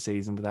finish the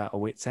season without a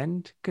Wits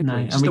End, could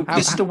we?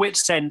 This is the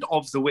Wits End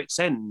of the Wits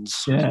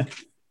Ends. Yeah,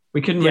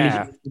 we couldn't really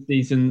finish the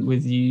season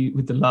with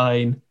the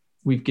line,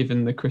 "We've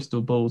given the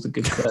crystal balls a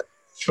good set."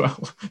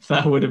 Well,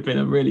 that would have been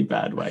a really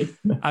bad way.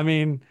 I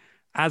mean,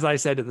 as I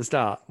said at the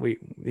start, we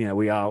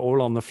are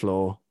all on the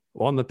floor,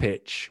 on the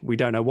pitch. We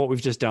don't know what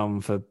we've just done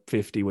for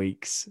 50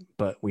 weeks,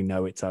 but we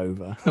know it's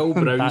over. Phil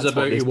Brown's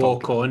about to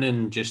walk on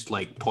and just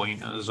like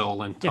point at us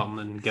all and turn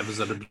and give us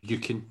a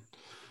rebuking.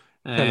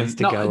 Tell us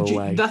to go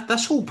away.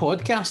 This whole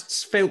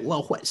podcast's felt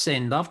like Wits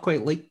End. I've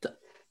quite liked it.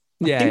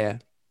 Yeah.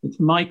 It's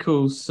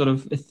Michael's sort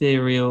of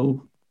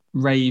ethereal,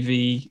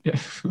 ravey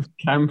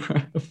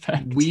camera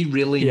effect. We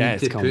really need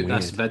to put weird.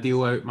 this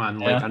video out, man.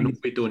 Like, I know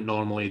we don't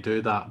normally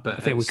do that, but I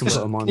think we can put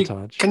a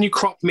montage. Can you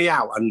crop me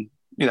out and,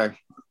 we can't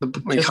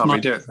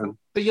redo it then?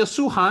 But you're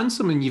so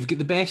handsome and you've got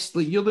the best,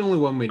 like, you're the only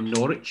one with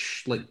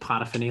Norwich, like,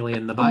 paraphernalia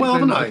in the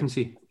background. Well, I can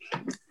see.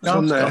 There's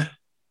one there.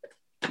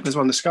 There's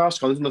one, the scarf's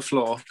gone on the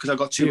floor because I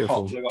got too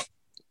hot.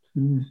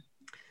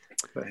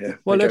 But here,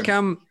 well, look,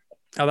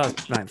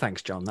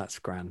 thanks, John. That's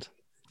grand.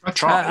 I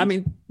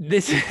tried.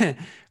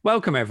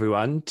 Welcome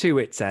everyone to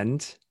Wits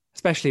End,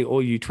 especially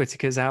all you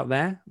Twitterkers out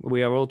there.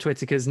 We are all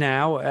Twitterkers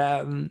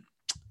now.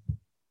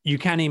 You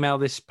can email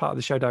this part of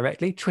the show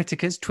directly,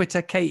 Twitterkers,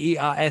 Twitter,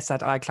 KERS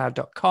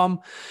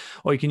 @iCloud.com,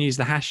 or you can use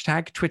the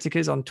hashtag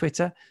Twitterkers on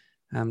Twitter.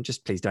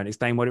 Just please don't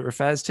explain what it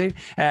refers to.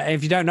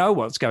 If you don't know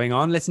what's going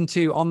on, listen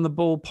to On the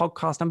Ball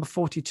podcast number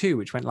 42,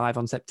 which went live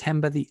on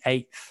September the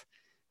 8th.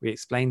 We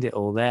explained it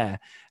all there.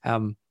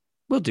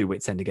 We'll do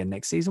Wits End again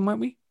next season, won't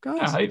we,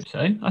 guys? I hope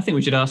so. I think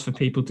we should ask for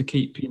people to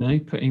keep,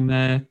 putting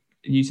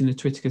using the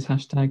Twitterkers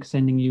hashtag,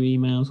 sending you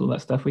emails, all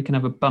that stuff. We can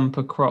have a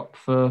bumper crop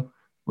for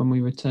when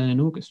we return in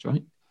August,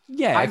 right?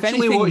 Yeah,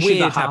 actually, what should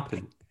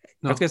happen?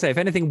 I was going to say, if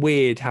anything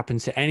weird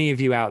happens to any of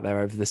you out there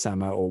over the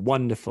summer, or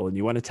wonderful, and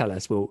you want to tell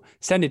us, we'll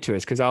send it to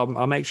us, because I'll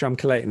make sure I'm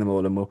collating them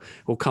all, and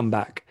we'll come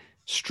back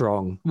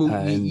strong.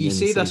 Well, you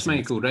say this,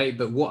 Michael, right?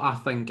 But what I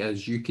think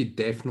is you could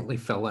definitely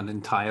fill an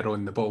entire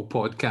On the Ball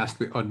podcast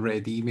with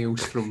unread emails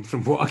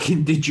from what I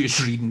can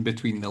deduce reading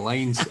between the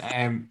lines.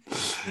 And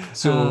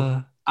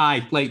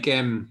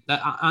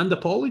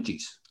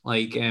apologies.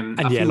 I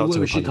feel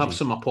we should have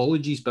some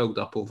apologies build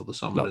up over the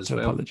summer as well.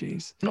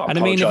 Apologies. Not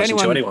apologising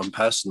to anyone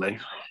personally.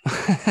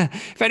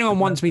 If anyone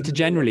wants me to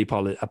generally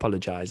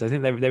apologise, I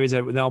think there is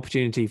an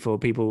opportunity for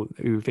people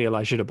who feel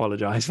I should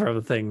apologise for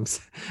other things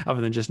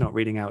other than just not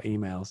reading out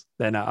emails.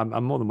 Then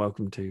I'm more than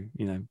welcome to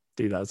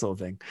do that sort of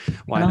thing.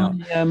 Why not?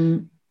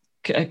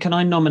 Can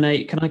I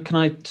nominate? Can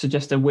I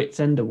suggest a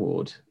Wits End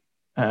award?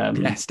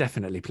 Yes,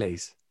 definitely,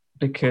 please.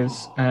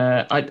 Because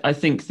I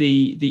think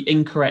the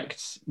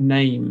incorrect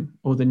name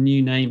or the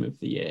new name of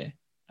the year,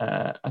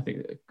 I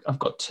think I've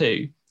got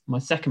two. My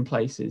second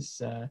place is,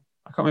 I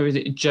can't remember, is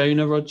it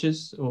Jonah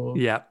Rogers or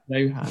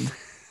Lohan?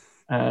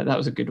 That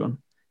was a good one.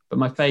 But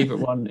my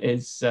favourite one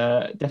is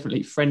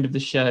definitely friend of the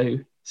show,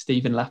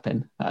 Stephen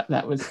Lappin.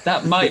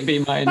 That might be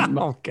my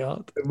oh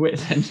God,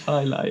 Wits End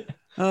highlight.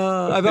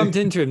 I bumped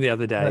into him the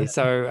other day,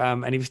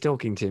 and he was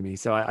talking to me,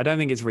 so I don't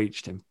think it's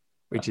reached him,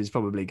 which is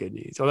probably good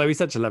news. Although he's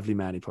such a lovely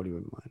man, he probably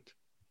wouldn't mind.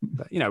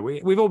 But,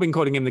 we've all been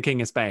calling him the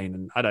King of Spain,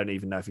 and I don't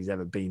even know if he's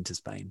ever been to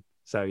Spain.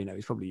 So,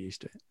 he's probably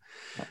used to it.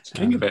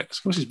 King of it.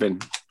 Of course he's been.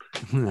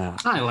 Nah.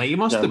 He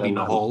must have been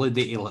a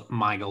holiday to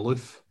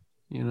Magaluf.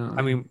 You know,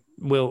 I mean,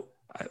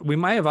 we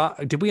may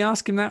have. Did we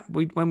ask him that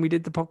when we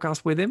did the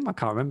podcast with him? I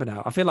can't remember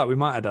now. I feel like we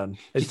might have done.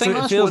 It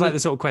feels like the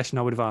sort of question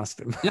I would have asked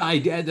him. Yeah, I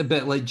did a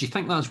bit. Like, do you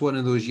think that's one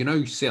of those? You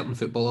know, certain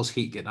footballers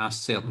hate getting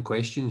asked certain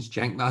questions. Do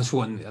you think that's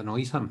one that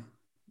annoys him?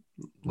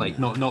 Like,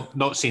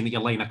 not saying that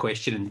you're laying a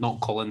question and not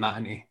calling that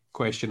any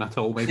question at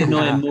all. Maybe. It'd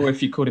annoy him more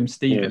if you called him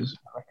Stephen. Yes.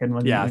 I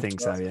reckon. Yeah, I think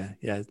so.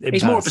 Yeah.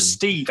 He's more of a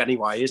Steve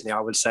anyway, isn't he? I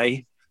would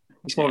say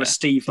he's more of a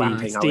Steve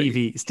Lapping.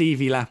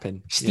 Stevie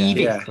Lappin.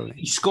 Stevie. Yeah.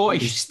 He's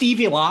Scottish.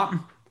 Stevie Lappin.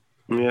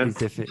 Yeah, He's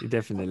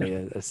definitely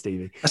a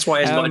Stevie. that's why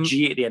he hasn't got a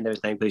G at the end of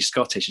his name, but he's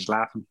Scottish. He's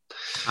Lappin.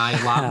 Aye,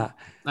 Lappin.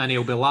 And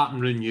he'll be Lappin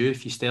round you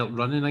if you start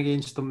running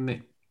against him,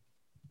 mate.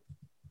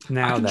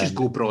 Now I can then, just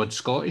go broad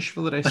Scottish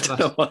for the rest of I this.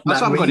 don't know what That's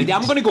that what I'm going to do.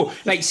 means. I'm going to go,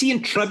 like, see,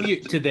 in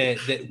tribute to the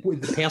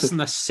person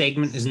this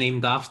segment is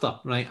named after,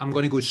 right? I'm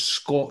going to go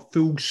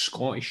full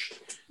Scottish.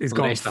 he's for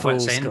the gone rest of full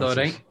its end, all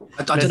Scottish. right?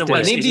 I don't know do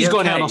what it. it is. Nobody's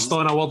going to Okay.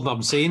 understand a word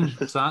I'm saying,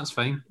 so that's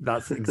fine.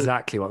 That's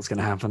exactly what's going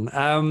to happen.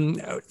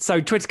 So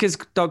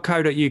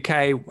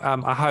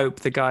twitterkids.co.uk. I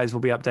hope the guys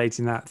will be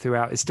updating that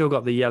throughout. It's still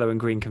got the yellow and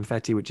green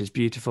confetti, which is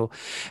beautiful.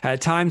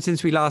 Time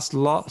since we last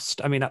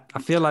lost. I mean, I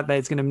feel like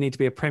there's going to need to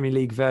be a Premier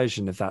League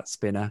version of that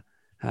spinner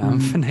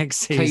for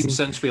next Time season.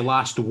 since we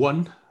last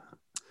won.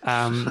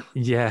 Yeah,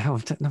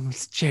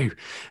 it's due.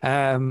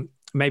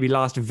 Maybe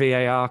last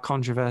VAR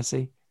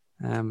controversy.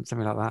 Something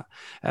like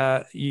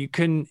that. You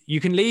can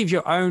leave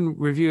your own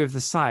review of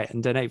the site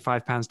and donate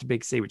 £5 to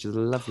Big C, which is a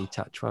lovely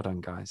touch. Well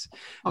done, guys.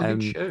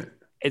 Good shout.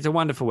 It's a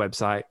wonderful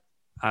website,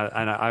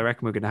 and I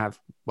reckon we're going to have.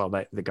 Well,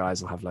 the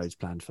guys will have loads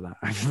planned for that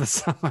over the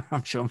summer.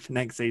 I'm sure for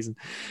next season.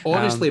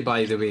 Honestly,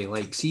 by the way,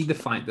 like, see the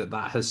fact that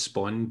has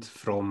spawned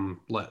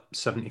from like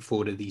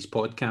 74 of these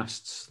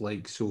podcasts,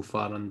 like, so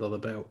far under the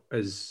belt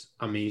is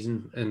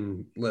amazing,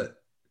 and like,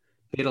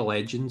 they're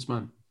legends,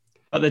 man.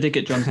 But they did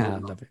get drunk. I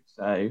love it.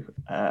 So,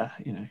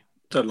 you know.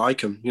 Don't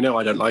like them. You know,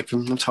 I don't like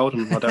them. I told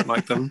them I don't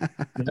like them.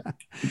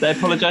 Did they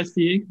apologise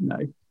to you? No.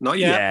 Not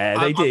yet. Yeah,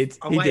 they did.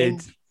 I'm He waiting.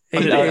 did. Oh,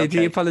 He did did. they? He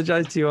Okay.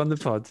 apologised to you on the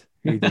pod.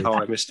 He did. Oh,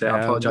 I missed it.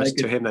 I apologise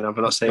to him then. I'm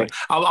not saying.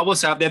 I will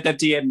say they've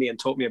DM'd me and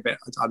taught me a bit.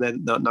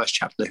 And they're nice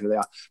chaps, know who they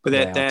are. But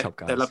they're top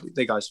guys. they're lovely.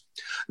 They're guys.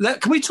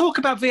 Can we talk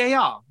about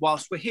VAR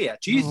whilst we're here?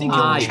 Do you think it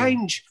Aye. will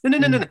change?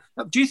 No.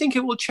 Do you think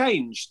it will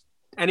change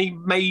any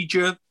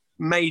major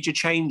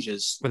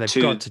changes? Well,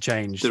 they've got to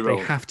change. the They rule?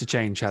 have to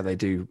change how they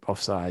do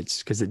offsides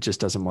because it just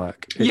doesn't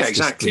work. It's Yeah, just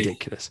exactly.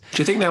 ridiculous.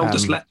 Do you think they'll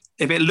just let,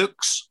 if it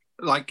looks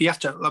like you have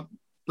to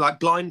like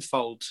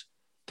blindfold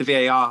the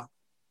VAR?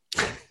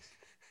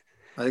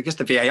 I guess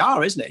the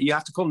VAR, isn't it? You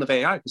have to call them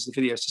the VAR because the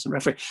video assistant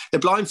referee. They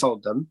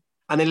blindfold them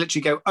and then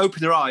literally go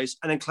open their eyes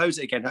and then close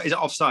it again. Is it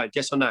offside?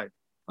 Yes or no?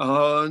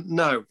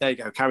 No. There you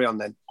go. Carry on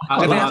then. I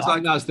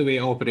think that's the way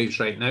it operates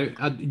right now.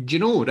 Do you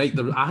know, right,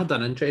 I had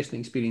an interesting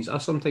experience. I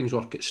sometimes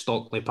work at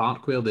Stockley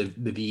Park where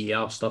the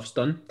VAR stuff's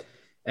done.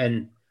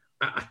 And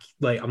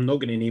I'm not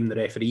going to name the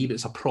referee, but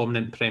it's a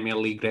prominent Premier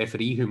League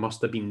referee who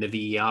must have been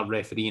the VAR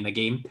referee in a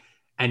game.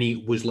 And he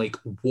was like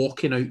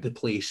walking out the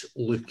place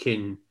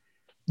looking,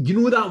 you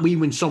know, that way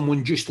when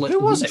someone just like... Who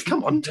was it?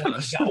 Come on, tell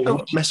us.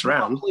 Don't mess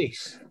around.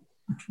 Place.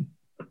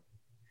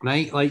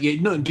 Right, like,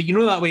 but you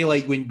know that way,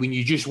 like when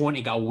you just want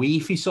to get away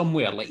from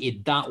somewhere, like he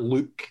had that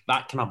look,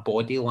 that kind of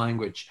body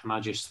language, and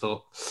I just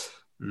thought,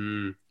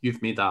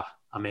 you've made a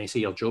mess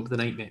of your job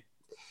tonight, mate.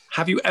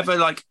 Have you ever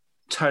like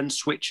turned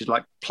switches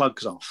like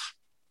plugs off,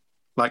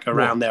 like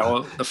around there,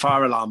 or the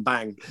fire alarm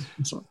bang?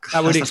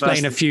 That would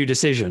explain a few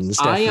decisions.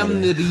 I Definitely.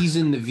 am the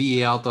reason that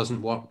VAR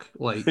doesn't work.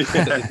 Like,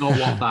 it's not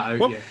worked that out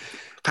Whoop. yet.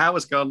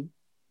 Power's gone.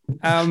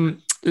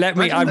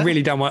 I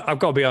really don't want. I've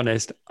got to be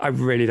honest. I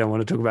really don't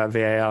want to talk about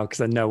VAR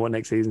because I know what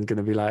next season's going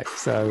to be like.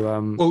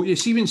 So, Well, you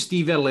see, when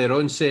Steve earlier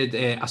on said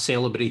I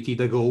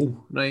celebrated a goal,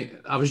 right?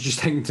 I was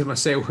just thinking to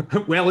myself,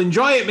 well,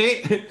 enjoy it,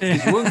 mate.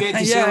 You won't get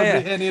to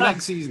celebrate any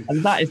next season.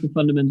 And that is the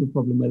fundamental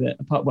problem with it.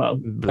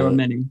 There are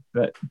many,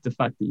 but the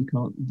fact that you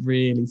can't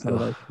really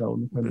celebrate a goal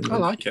in the Premier League. I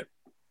like it.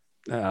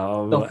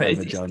 oh, Stop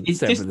whatever, it. John. It's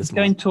Seven this just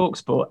morning. going talk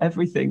sport.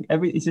 Everything.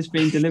 It's just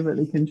being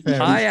deliberately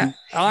contrary.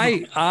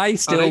 I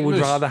still like would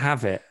Moose. rather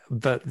have it,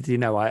 but you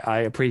know,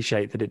 I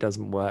appreciate that it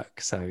doesn't work.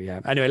 So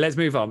yeah. Anyway, let's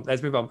move on.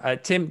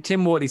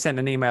 Tim Wortley sent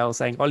an email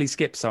saying Ollie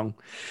Skip song,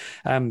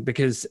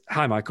 because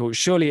hi Michael,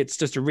 surely it's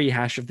just a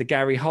rehash of the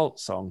Gary Holt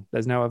song.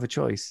 There's no other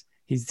choice.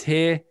 He's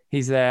here,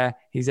 he's there,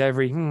 he's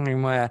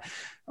everywhere.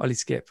 Ollie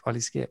Skip.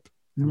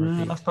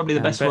 No, that's probably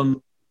the best but-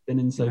 one been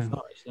in so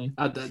far.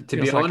 Actually, To Feels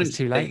be like honest, it's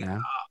too late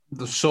now.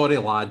 Sorry,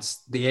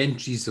 lads. The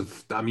entries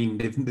of,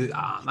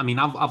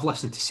 I've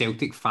listened to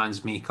Celtic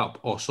fans make up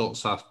all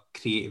sorts of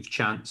creative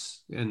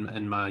chants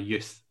in my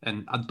youth,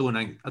 and I don't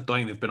think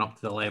they've been up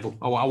to the level.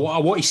 I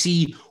want to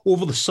see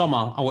over the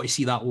summer. I want to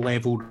see that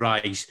level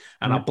rise,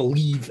 and I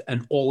believe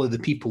in all of the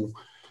people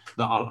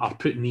that are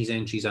putting these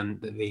entries in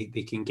that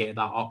they can get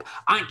that up.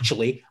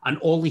 Actually, an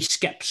Ollie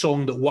Skip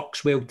song that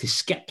works well to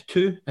skip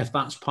to, if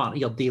that's part of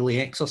your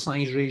daily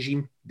exercise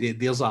regime.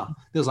 There's a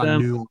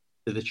new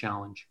to the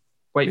challenge.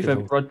 wait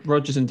Beautiful. for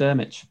Rodgers and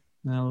Dermich.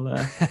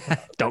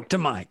 Dr.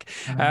 Mike.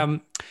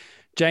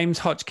 James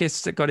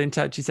Hotchkiss got in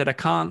touch. He said,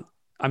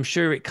 I'm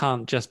sure it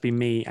can't just be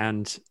me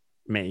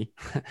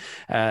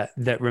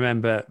that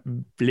remember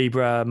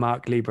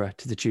Mark Libra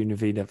to the tune of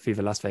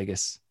Viva Las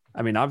Vegas.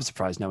 I mean, I'm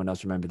surprised no one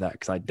else remembered that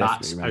because I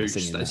definitely remember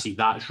singing that. See,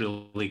 that's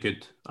really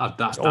good.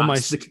 That's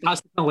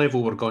the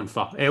level we're going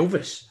for.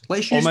 Elvis.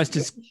 Let's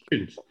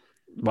use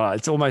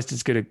it's almost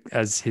as good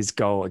as his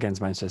goal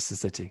against Manchester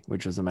City,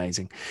 which was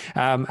amazing.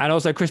 And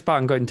also Chris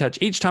Barton got in touch.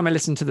 Each time I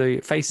listen to the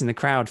Face in the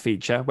Crowd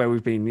feature, where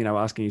we've been,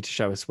 asking you to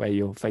show us where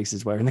your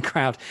faces were in the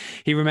crowd,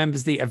 he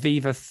remembers the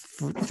Aviva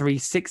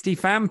 360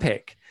 fan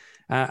pick.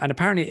 And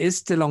apparently it is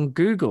still on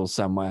Google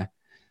somewhere.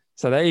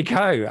 So there you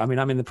go. I mean,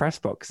 I'm in the press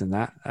box in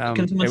that.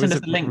 It was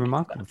a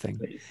remarkable thing.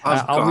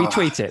 I'll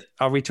retweet it.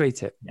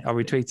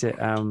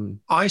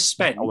 I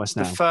spent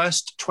the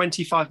first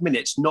 25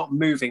 minutes not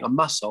moving a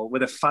muscle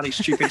with a funny,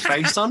 stupid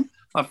face on.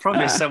 I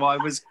promise. So I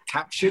was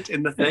captured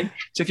in the thing.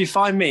 So if you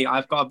find me,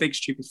 I've got a big,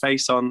 stupid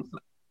face on.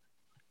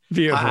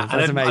 Beautiful.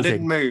 That's amazing. I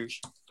didn't move.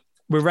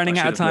 We're running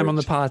out of time on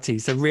the party.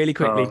 So really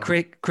quickly,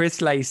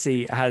 Chris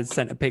Lacey has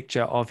sent a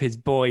picture of his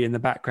boy in the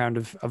background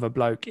of a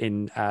bloke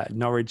in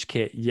Norwich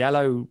kit,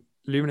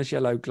 luminous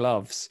yellow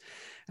gloves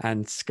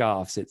and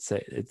scarves. It's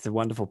a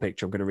wonderful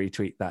picture. I'm going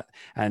to retweet that.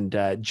 And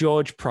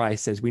George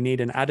Price says, we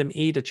need an Adam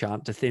Eder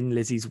chant to Thin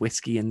Lizzy's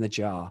Whiskey in the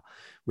Jar,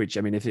 which,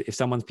 I mean, if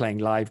someone's playing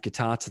live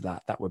guitar to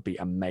that would be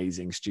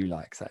amazing. Stu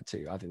likes that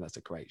too. I think that's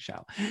a great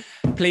shout.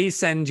 Please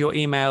send your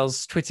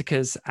emails,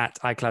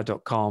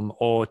 twitterkers@icloud.com,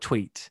 or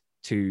tweet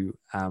to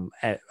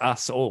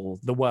us all,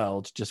 the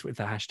world, just with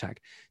the hashtag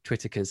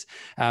Twitterkers.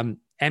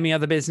 Emmy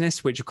Other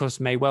Business, which of course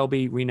may well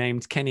be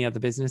renamed Kenny Other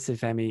Business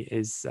if Emmy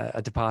is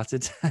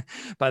departed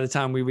by the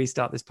time we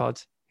restart this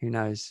pod. Who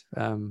knows?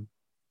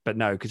 But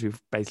no, because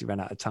we've basically run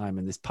out of time,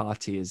 and this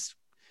party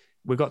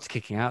we've got to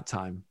kicking out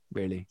time,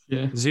 really.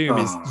 Yeah.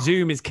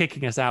 Zoom is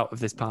kicking us out of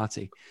this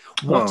party.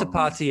 What a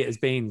party it has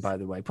been, by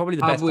the way. Probably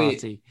the best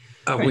party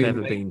we've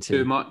ever been to.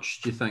 Too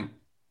much, do you think?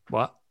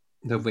 What?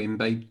 Have we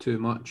imbibed too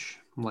much?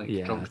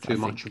 Drunk too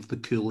much of the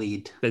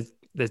Kool-Aid?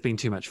 There's been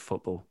too much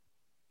football.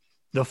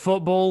 The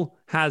football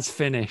has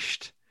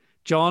finished.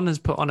 John has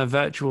put on a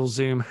virtual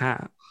Zoom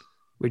hat,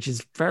 which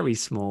is very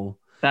small.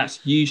 That's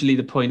usually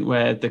the point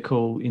where the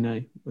call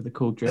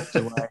drifts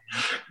away.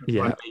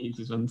 Yeah.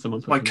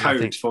 When my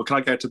coat for, can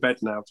I go to bed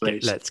now,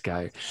 please? Let's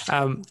go.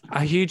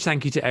 A huge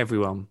thank you to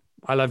everyone.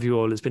 I love you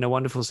all. It's been a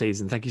wonderful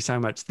season. Thank you so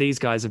much. These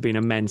guys have been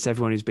immense.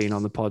 Everyone who's been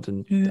on the pod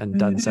and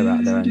done so out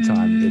of their own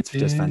time. It's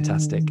just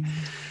fantastic.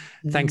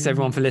 Thanks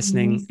everyone for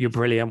listening. You're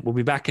brilliant. We'll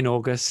be back in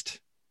August.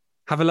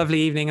 Have a lovely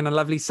evening and a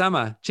lovely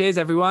summer. Cheers,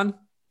 everyone.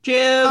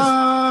 Cheers.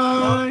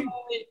 Bye.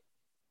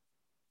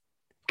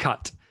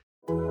 Cut.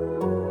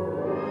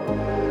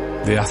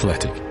 The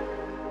Athletic.